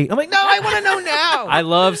 "Bitch, wait." I'm like, "No, I want to know now." I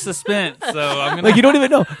love suspense, so I'm gonna like you don't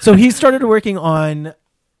even know. So he started working on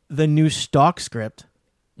the new Stalk script,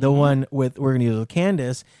 the one we're gonna use with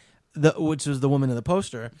Candace. Which was the woman in the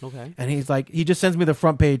poster. Okay. And he's like, he just sends me the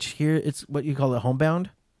front page. Here, it's what you call it,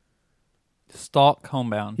 Homebound? Stalk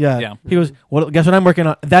Homebound. Yeah. He goes, well, guess what I'm working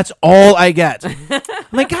on? That's all I get. I'm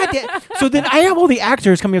like, God damn. So then I have all the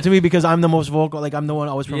actors coming up to me because I'm the most vocal. Like, I'm the one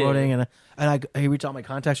always promoting. And I reach out my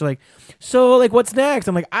contacts. They're like, so, like, what's next?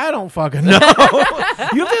 I'm like, I don't fucking know. You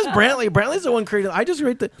have to ask Brantley. Brantley's the one creative. I just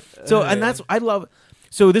write the... So, and that's... I love...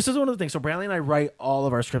 So this is one of the things. So Brantley and I write all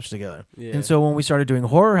of our scripts together. And so when we started doing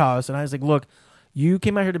Horror House, and I was like, look, you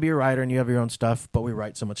came out here to be a writer and you have your own stuff, but we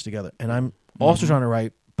write so much together. And I'm also trying to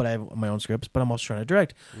write, but I have my own scripts, but I'm also trying to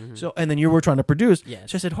direct. So, and then you were trying to produce.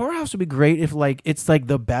 So I said, Horror House would be great if like, it's like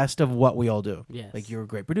the best of what we all do. Like you're a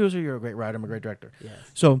great producer, you're a great writer, I'm a great director.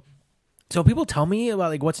 So people tell me about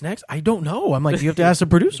like what's next. I don't know. I'm like, you have to ask the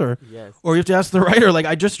producer or you have to ask the writer. Like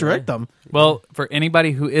I just direct them. Well, for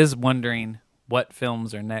anybody who is wondering what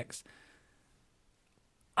films are next,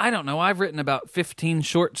 I don't know. I've written about 15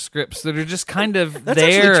 short scripts that are just kind of That's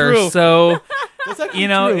actually there. true. So, That's actually you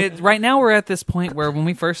know, true. right now we're at this point where when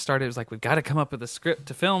we first started, it was like, we've got to come up with a script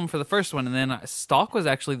to film for the first one. And then Stalk was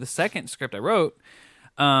actually the second script I wrote.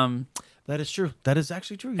 That is true. That is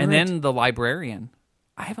actually true. You're And right. then The Librarian.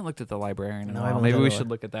 I haven't looked at The Librarian in No, a I while. haven't Maybe looked at we that should one.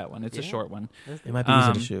 look at that one. It's a short one. It might be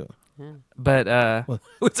easy to shoot. But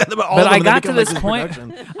What's that about all but of them? I They got to become, like, this this point.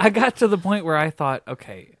 production. I got to the point where I thought,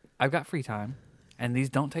 okay, I've got free time, and these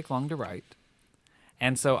don't take long to write,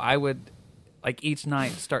 and so I would, like, each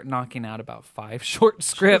night start knocking out about 5 short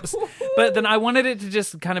scripts. But then I wanted it to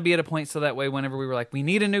just kind of be at a point so that way, whenever we were like, we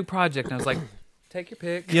need a new project, and I was like, take your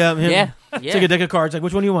pick. Yeah, him. Yeah. Take a deck of cards. Like,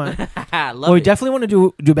 which one do you want? I love Well, we it. definitely want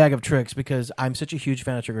to do Bag of Tricks because I'm such a huge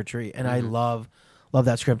fan of Trick or Treat, and I love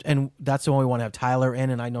that script. And that's the one we want to have Tyler in,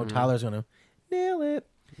 and I know Tyler's going to nail it.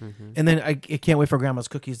 And then I can't wait for Grandma's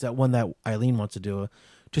Cookies, that one that Eileen wants to do,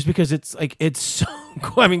 just because it's like it's so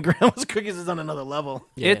cool. I mean, Grandma's Cookies is on another level.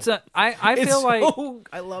 Yeah. It's a. I It's feel like so,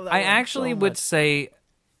 I love that. I one actually so would much. say,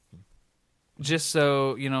 just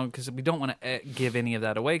so you know, because we don't want to give any of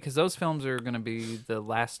that away, because those films are going to be the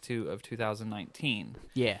last 2 of 2019.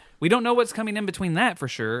 Yeah. We don't know what's coming in between that for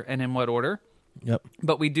sure, and in what order. Yep.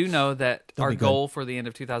 But we do know that That'll our be good. goal for the end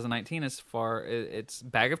of 2019 is it's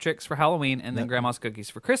Bag of Tricks for Halloween and then Yep. Grandma's Cookies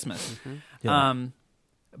for Christmas. Yeah.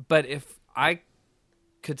 But if I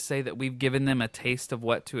could say that we've given them a taste of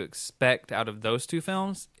what to expect out of those 2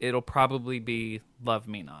 films, it'll probably be Love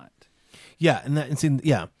Me Not. Yeah,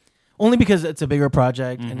 yeah, only because it's a bigger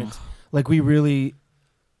project, and it's like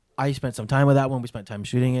I spent some time with that one. We spent time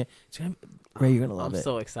shooting it. It's gonna be great. You're gonna love I'm it.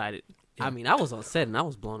 so excited. I mean, I was on set and I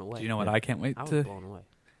was blown away. Do you know what I can't wait I was to blown away.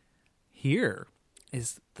 hear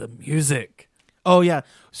is the music. Oh yeah.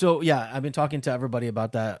 So yeah, I've been talking to everybody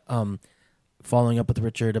about that. Following up with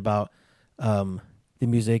Richard about the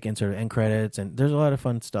music and sort of end credits, and there's a lot of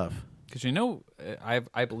fun stuff. Because you know,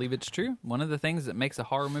 I believe it's true. One of the things that makes a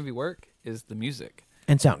horror movie work is the music.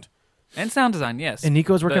 And sound. And sound design, yes. And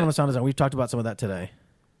Nico's working But on the sound design. We've talked about some of that today.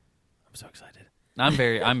 I'm so excited. I'm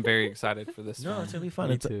very excited for this film. No, it's gonna be fun.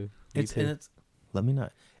 Me It's too. and it's let me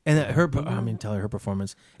not. And then tell her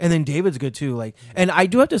performance. And then David's good too. Like, and I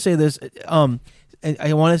do have to say this. And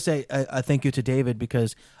I want to say a thank you to David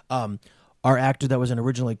because our actor that was in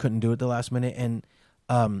originally couldn't do it the last minute, and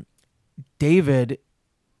David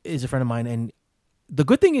is a friend of mine. And the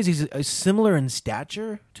good thing is he's similar in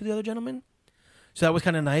stature to the other gentleman. So that was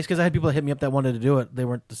kind of nice because I had people that hit me up that wanted to do it. They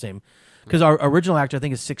weren't the same. Because our original actor, I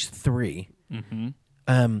think, is 6'3". Mm-hmm.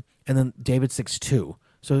 And then David's 6'2".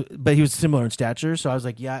 So, but he was similar in stature. So I was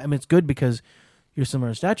like, yeah, I mean, it's good because you're similar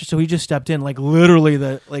in stature. So he just stepped in like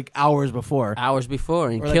literally hours before. Hours before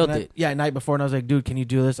and Or, like, killed the night- it. Yeah, night before. And I was like, dude, can you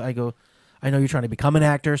do this? I go, I know you're trying to become an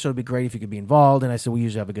actor, so it'd be great if you could be involved. And I said, we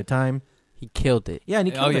usually have a good time. He killed it. Yeah, and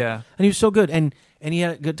he killed it. yeah. And he was so good. And he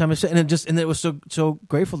had a good time. And it was so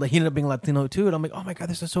grateful that he ended up being Latino too. And I'm like, oh my God,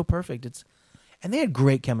 this is so perfect. And they had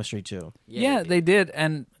great chemistry too. Yeah, they did.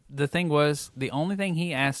 And the thing was, the only thing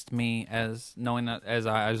he asked me as knowing that as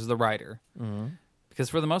I was the writer, because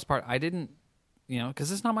for the most part, I didn't,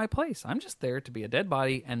 because it's not my place. I'm just there to be a dead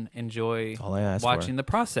body and enjoy all I asked watching for. the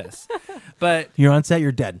process. But You're on set,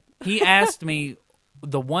 you're dead. he asked me,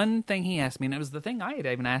 the one thing he asked me, and it was the thing I had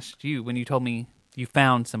even asked you when you told me you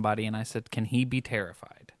found somebody, and I said, can he be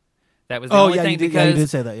terrified? That was the only thing you did, because you did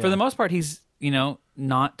say that. Yeah. for the most part, he's,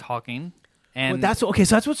 not talking. And Well, so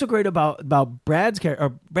that's what's so great about Brad's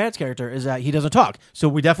character is that he doesn't talk. So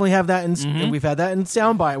we definitely have that in we've had that in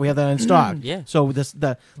soundbite. We have that in stock. Yeah. So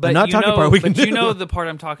the but not talking part we can do. you know the part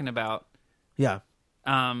I'm talking about. Yeah.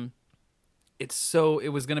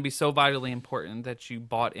 It was going to be so vitally important that you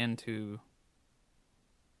bought into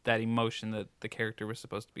that emotion that the character was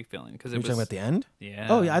supposed to be feeling because it You're was talking about the end? yeah.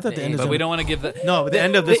 Oh yeah, I thought the end is but we don't want to give the No, but the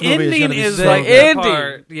end of this the movie is ending gonna be is so like good. the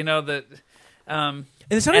part, that. And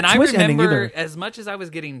it's not And a I twist ending remember either. as much as I was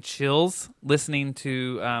getting chills listening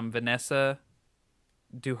to Vanessa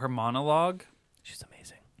do her monologue, She's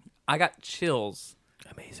amazing. I got chills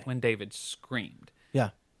Amazing. when David screamed. Yeah.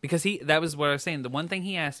 Because that was what I was saying. The one thing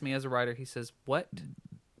he asked me as a writer, he says, what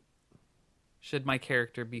should my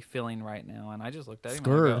character be feeling right now? And I just looked at him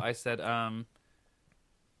and I said,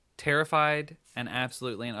 terrified and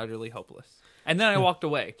absolutely and utterly hopeless. And then I walked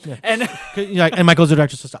away. Yeah. And And Michael's the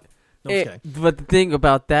director, so stop. No, I'm just kidding. But the thing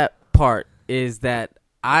about that part is that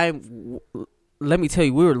let me tell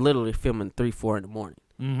you, we were literally filming 3-4 in the morning.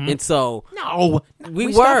 And so No,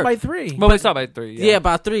 we stopped were by 3. well, we stopped by 3. yeah,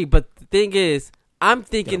 about 3. But the thing is, I'm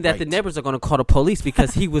thinking Yeah, that the right. neighbors are going to call the police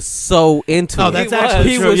because he was so into it. Oh, that's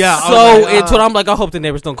actually he true. was Yeah, I so was like, into it. I'm like, I hope the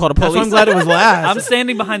neighbors don't call the That's police. why I'm glad it was last. I'm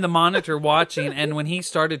standing behind the monitor watching, and when he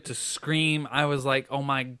started to scream, I was like, "Oh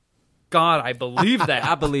my god, I believe that."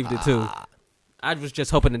 I believed it too. I was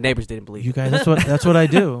just hoping the neighbors didn't believe You it. guys, that's what I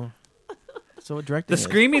do. So what directing The is.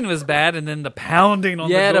 screaming was bad, and then the pounding on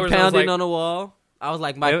Yeah, the the doors. I was pounding like, on the wall. I was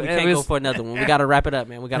like, Mike, It- we it can't go was- for another one. We got to wrap it up,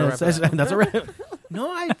 man. We got to wrap it up. That's a wrap.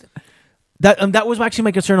 No, that was actually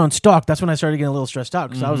my concern on Stalk. That's when I started getting a little stressed out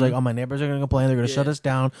because I was like, "Oh, my neighbors are going to complain. They're going to shut us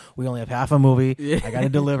down. We only have half a movie. Yeah. I got to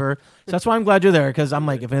deliver." So that's why I'm glad you're there because I'm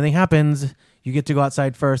like, if anything happens, you get to go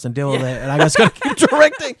outside first and deal with it, and I just got to keep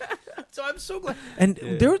directing. So I'm so glad. And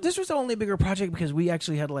this was the only bigger project because we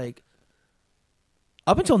actually had like,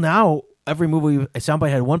 up until now, every movie Soundbite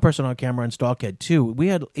had one person on camera and Stalk had two. We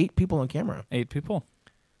had 8 people on camera. 8 people.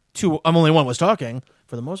 2. I'm only one was talking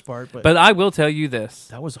for the most part, but But I will tell you this: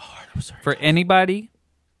 that was hard. I'm sorry. for anybody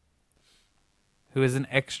who is an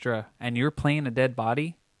extra and you're playing a dead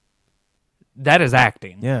body, that is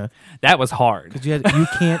acting. Yeah, That was hard. because you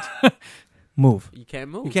can't move. You can't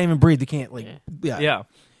move. You can't even breathe. You can't Yeah.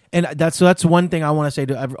 And that's one thing I want to say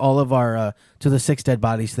to all of our to the 6 dead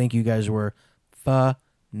bodies. Thank you guys were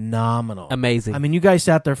phenomenal, Amazing. I mean, you guys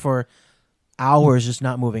sat there for hours just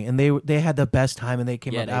not moving, and they had the best time, and they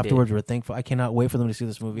came Yeah, up they afterwards. We're thankful. I cannot wait for them to see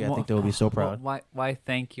this movie. I think they will be so proud. Why?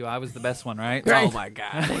 Thank you. I was the best one, right? Oh, my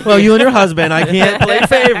God. Well, you and your husband, I can't play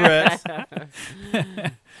favorites.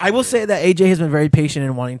 I will say that AJ has been very patient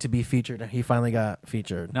in wanting to be featured. He finally got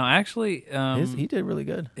featured. No, actually, He did really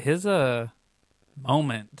good. his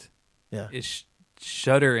moment Yeah, is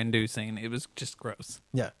shudder-inducing. It was just gross,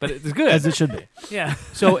 yeah, but it's good. as it should be. Yeah.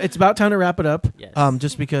 So it's about time to wrap it up. Yes.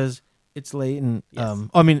 Just because it's late and Yes.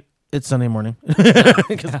 I mean it's Sunday morning.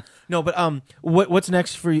 'Cause- no, but what's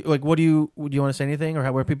next for you? Like, do you want to say anything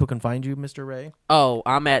or where people can find you, Mr. Ray? Oh,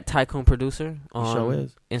 I'm at Tycoon Producer on show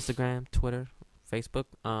is. Instagram, Twitter, Facebook.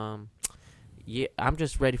 Yeah, I'm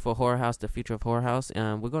just ready for Horror House, the future of Horror House.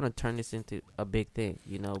 We're gonna turn this into a big thing.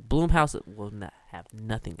 You know, Bloomhouse will not have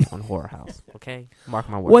nothing on Horror House. Okay, mark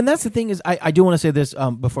my words. Well, and that's the thing is, I do want to say this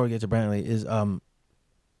before we get to Brantley is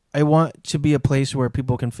I want to be a place where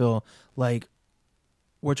people can feel like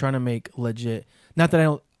we're trying to make legit. Not that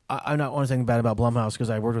I'm not want to say anything bad about Blumhouse because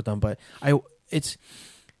I worked with them, but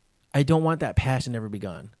I don't want that passion to ever be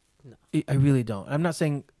gone. No. I really don't. I'm not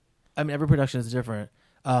saying. I mean, every production is different,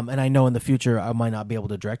 and I know in the future I might not be able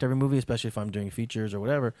to direct every movie, especially if I'm doing features or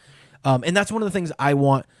whatever. And that's one of the things I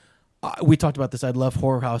want. We talked about this. I'd love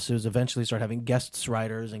Horror Houses eventually start having guest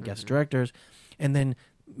writers and guest directors, and then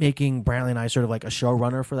making Brantley and I sort of like a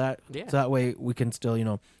showrunner for that. Yeah. So that way we can still,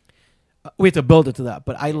 we have to build it to that.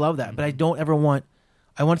 But I love that. But I don't ever want.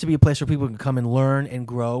 I want it to be a place where people can come and learn and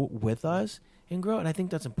grow with us and grow. And I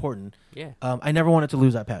think that's important. Yeah, I never wanted to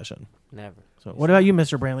lose that passion. never. So what about you,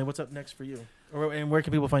 Mr. Brantley? What's up next for you? And where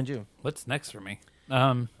can people find you? What's next for me?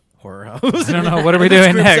 Horror House. I don't know. What are we doing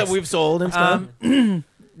Scripts next? that we've sold and stuff.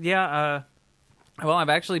 Yeah. Well, I've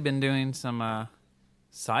actually been doing some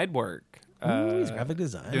side work. Ooh, he's graphic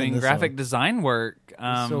design. Doing This graphic song. design work.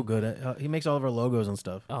 He's so good at. He makes all of our logos and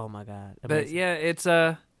stuff. Oh my God. But Amazing. yeah, it's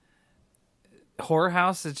Horror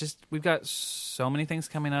House. It's just we've got so many things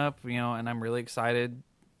coming up, and I'm really excited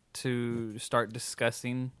to start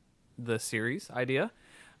discussing the series idea.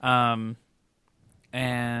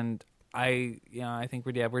 And I think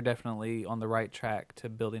we're definitely on the right track to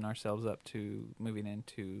building ourselves up to moving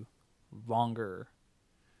into longer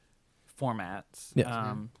formats.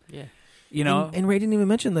 Yes. Yeah. And Ray didn't even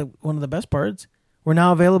mention that one of the best parts. We're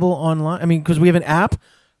now available online. I mean, because we have an app.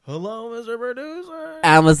 Hello, Mr. Producer.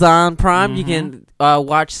 Amazon Prime. You can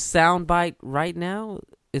watch Soundbite right now.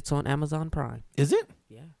 It's on Amazon Prime. Is it?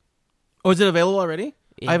 Yeah. Oh, is it available already?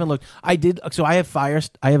 Yeah. I haven't looked. I did. So I have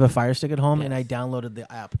I have a Fire Stick at home, and I Yes. downloaded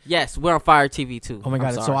the app. Yes, we're on Fire TV too. Oh my I'm god,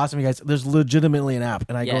 it's so sorry. awesome, you guys! There's legitimately an app,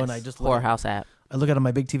 and I go Yes, and I just Horror look. House app. I look at it on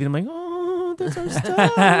my big TV, and I'm like, oh, that's our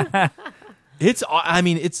stuff. It's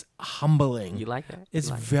humbling. You like that? It's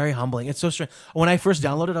You like very humbling. It's so strange. When I first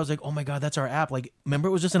downloaded it, I was like, oh my god, that's our app. Like, remember,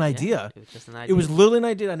 it was just an it? idea. Yeah, it was just an idea. It was literally an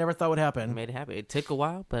idea I never thought would We happen. made it happen. It took a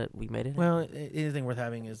while, but we made it. happen. Well, anything worth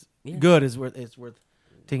having is Yeah. good. It's worth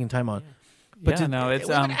taking time on. But yeah, no, it's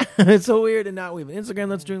it's so weird, and now we have an Instagram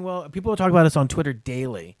that's doing well. People talk about us on Twitter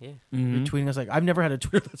daily. Yeah. You're tweeting us like I've never had a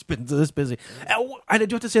Twitter that's been this busy. I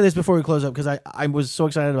do have to say this before we close up because I was so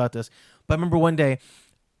excited about this. But I remember one day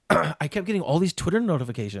I kept getting all these Twitter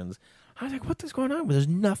notifications. I was like, "What is going on?" But there's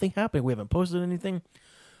nothing happening. We haven't posted anything.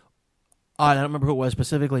 I don't remember who it was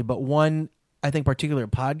specifically, but one I think particular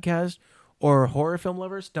podcast or horror film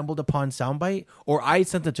lover stumbled upon Soundbite, or I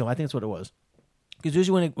sent it to him. I think that's what it was. Because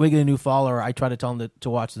usually when we get a new follower, I try to tell them to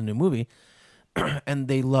watch the new movie, and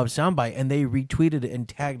they love Soundbite, and they retweeted it and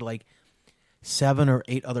tagged like 7 or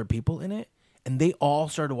 8 other people in it, and they all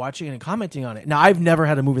started watching it and commenting on it. Now, I've never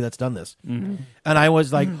had a movie that's done this, and I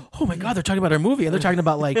was like, oh my God, they're talking about our movie, and they're talking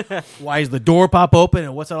about like, why is the door pop open,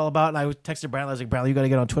 and what's that all about? And I texted Bradley, I was like, Bradley, you got to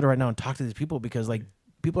get on Twitter right now and talk to these people, because like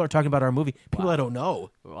people are talking about our movie, people I don't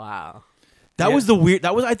know. Wow. That was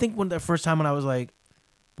I think the first time when I was like,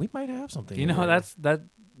 we might have something. You know, here.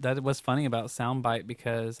 that was funny about Soundbite,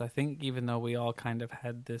 because I think even though we all kind of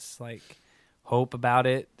had this like hope about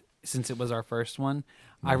it since it was our first one,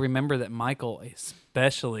 I remember that Michael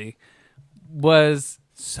especially was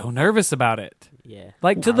so nervous about it. Yeah.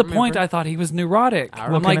 Like to the point I thought he was neurotic.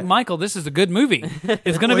 I'm like, Michael, this is a good movie.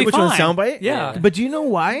 It's going to be which fine. one, Soundbite? Yeah. But do you know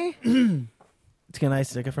why? Can I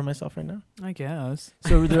stick it for myself right now? I guess.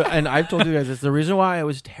 So, and I've told you guys this. The reason why I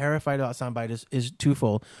was terrified about Soundbite is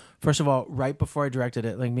twofold. First of all, right before I directed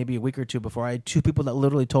it, like maybe a week or two before, I had 2 people that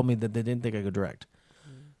literally told me that they didn't think I could direct.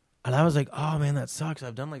 And I was like, oh man, that sucks.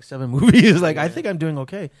 I've done like 7 movies. Like, I think I'm doing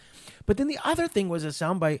okay. But then the other thing was a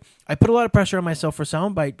Soundbite. I put a lot of pressure on myself for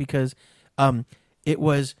Soundbite because it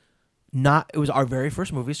was our very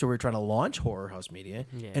first movie. So we were trying to launch Horror House Media.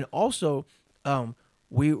 Yeah. And also,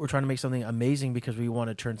 we were trying to make something amazing because we want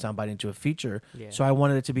to turn Soundbite into a feature. Yeah. So I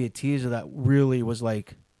wanted it to be a teaser that really was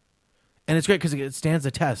like, and it's great because it stands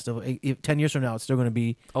the test of 10 years from now, it's still going to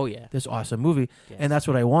be this awesome movie. Yes. And that's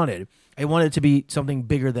what I wanted. I wanted it to be something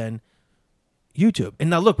bigger than YouTube. And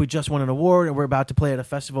now look, we just won an award and we're about to play at a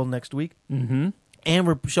festival next week. Mm-hmm. And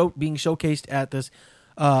we're being showcased at this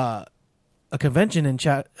a convention in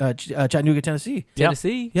Chattanooga, Tennessee.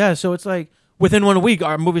 Tennessee. Yeah, so it's like within 1 week,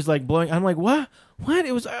 our movie's like blowing. I'm like, what?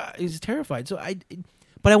 It was terrified. So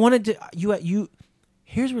but I wanted to. You.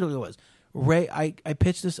 Here's what it was. Ray, I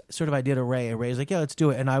pitched this sort of idea to Ray, and Ray's like, yeah, let's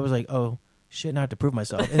do it. And I was like, oh shit, now I have to prove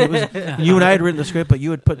myself. And it was you and I had written the script, but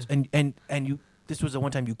you had put and you. This was the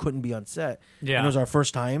one time you couldn't be on set. Yeah, and it was our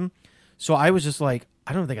first time. So I was just like,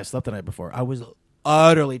 I don't think I slept the night before. I was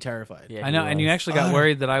utterly terrified. Yeah, I know, and you actually got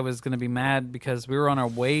worried that I was going to be mad because we were on our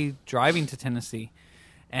way driving to Tennessee,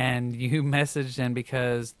 and you messaged in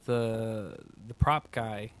because the prop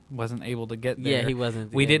guy wasn't able to get there. Yeah, he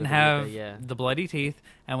wasn't. We didn't have Yeah. the bloody teeth,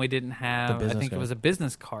 and we didn't have. I think card. it was a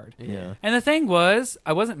business card. Yeah. And the thing was,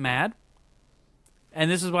 I wasn't mad. And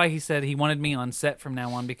this is why he said he wanted me on set from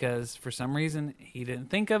now on, because for some reason he didn't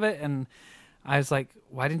think of it. And I was like,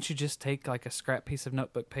 why didn't you just take like a scrap piece of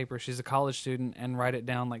notebook paper? She's a college student, and write it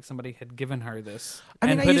down like somebody had given her this. I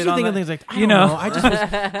mean, and I put used it to on think of the- things like, I you don't know.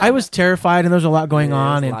 know. I was terrified, and there was a lot going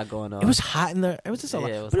on. There's And a lot going on. it was hot in there. It was just a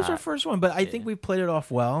lot. it was But it was our hot. first one. But I think we played it off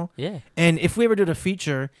well. Yeah. And if we ever did a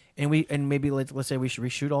feature, and maybe let's say we should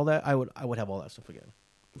reshoot all that, I would have all that stuff again.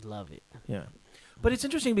 Love it. Yeah. But it's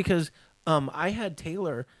interesting because I had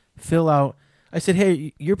Taylor fill out. I said,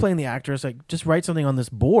 "Hey, you're playing the actress. Like, just write something on this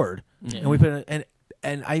board." Yeah. And we put it,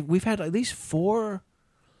 and we've had at least four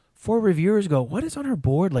reviewers go, "What is on her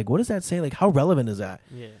board? Like, what does that say? Like, how relevant is that?"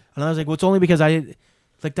 Yeah. And I was like, "Well, it's only because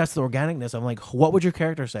that's the organicness." I'm like, "What would your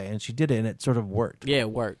character say?" And she did it, and it sort of worked. Yeah,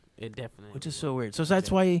 it worked. It definitely. Which is so weird. So that's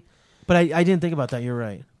why. But I didn't think about that. You're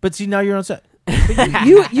right. But see, now you're on set.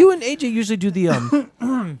 you and AJ usually do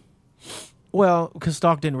the well, because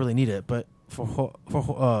Stock didn't really need it, but for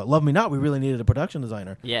Love Me Not, we really needed a production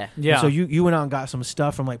designer. Yeah. Yeah. And so you went out and got some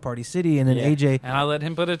stuff from like Party City, and then Yeah. AJ. And I let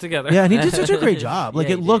him put it together. Yeah, and he did such a great job. Like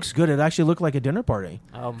Yeah, it he looks good. It actually looked like a dinner party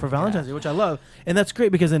Oh, for my Valentine's God. Day, which I love, and that's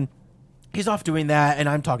great because then he's off doing that, and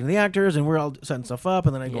I'm talking to the actors, and we're all setting stuff up,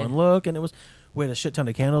 and then I go Yeah. and look, and we had a shit ton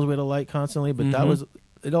of candles we had to light constantly, but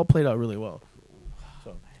it all played out really well.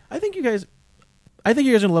 So I think you guys are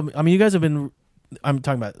gonna love me. I mean, you guys have been. I'm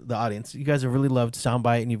talking about the audience. You guys have really loved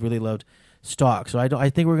Soundbite, and you've really loved Stock. So I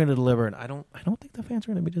think we're gonna deliver, and I don't think the fans are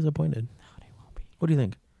gonna be disappointed. No, they won't be. What do you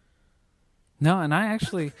think? No, and I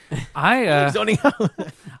actually, I Zoning out.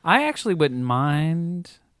 I actually wouldn't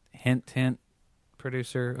mind. Hint, hint.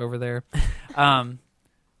 Producer over there.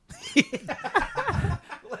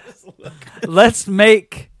 Let's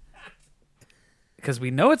make, because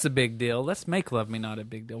we know it's a big deal. Let's make Love Me Not a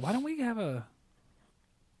big deal. Why don't we have a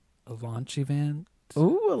launch event?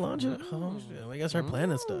 Ooh, a launch event. Oh, shit. I guess our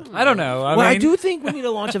plan and stuff. I don't know. I do think we need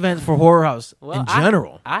a launch event for Horror House Well, in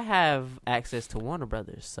general. I have access to Warner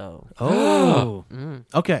Brothers, so. Oh. Mm.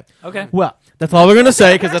 Okay. Okay. Well, that's all we're going to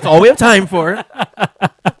say because that's all we have time for.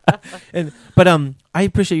 But I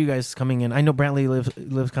appreciate you guys coming in. I know Brantley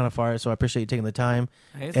lives kind of far, so I appreciate you taking the time.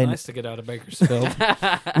 Hey, it's And- nice to get out of Bakersfield.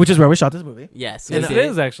 Which is where we shot this movie. Yes, Yes, we it did.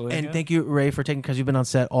 is actually. And yeah. thank you, Ray, for taking because you've been on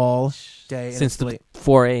set all day and Since it's the late.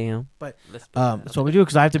 4 a.m. But, Let's put that That's what we do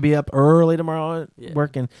because I have to be up early tomorrow Yeah.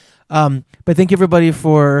 working. But thank you everybody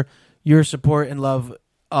for your support and love.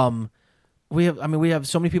 We have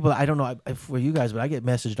so many people that I don't know for you guys, but I get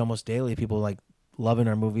messaged almost daily. People like loving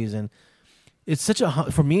our movies, and it's such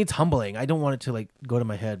for me it's humbling. I don't want it to like go to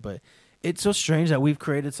my head, but it's so strange that we've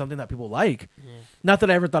created something that people like. Yeah. Not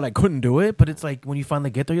that I ever thought I couldn't do it, but it's like when you finally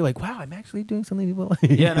get there, you're like, wow, I'm actually doing something people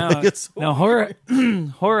like. Yeah, no, It's so no.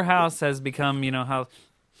 Horror House has become, how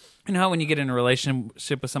when you get in a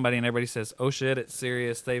relationship with somebody and everybody says, "Oh shit, it's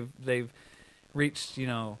serious." They've reached,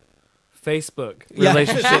 Facebook Yeah.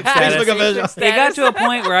 relationship status. Facebook official It got to a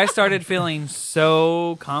point where I started feeling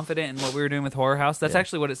so confident in what we were doing with Horror House. That's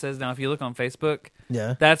actually what it says now. If you look on Facebook,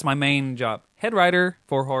 Yeah. that's my main job. Head writer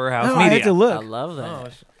for Horror House No, I Media. had to look. I love that. Oh,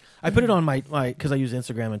 I put it on my because I use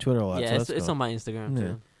Instagram and Twitter a lot. yeah, so it's, that's it's cool. on my Instagram Yeah.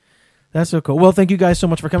 too. That's so cool. Well, thank you guys so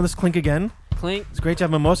much for coming. Let's clink again. Clink. It's great to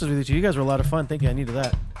have mimosas with you. You guys were a lot of fun. Thank you. I needed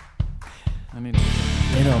that. I mean,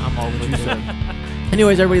 You know. I'm all with it.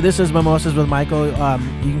 Anyways, everybody, this is Mimosas with Michael. You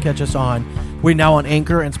can catch us we're now on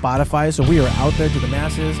Anchor and Spotify, so we are out there to the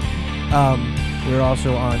masses. We're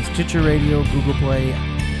also on Stitcher Radio, Google Play,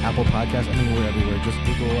 Apple Podcasts. I mean, we're everywhere. Just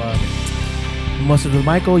Google Mimosas with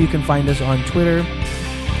Michael. You can find us on Twitter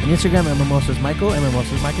and Instagram at mimosasmichael and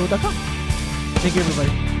mimosasmichael.com. Thank you, everybody.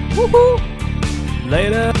 Woohoo!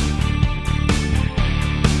 later.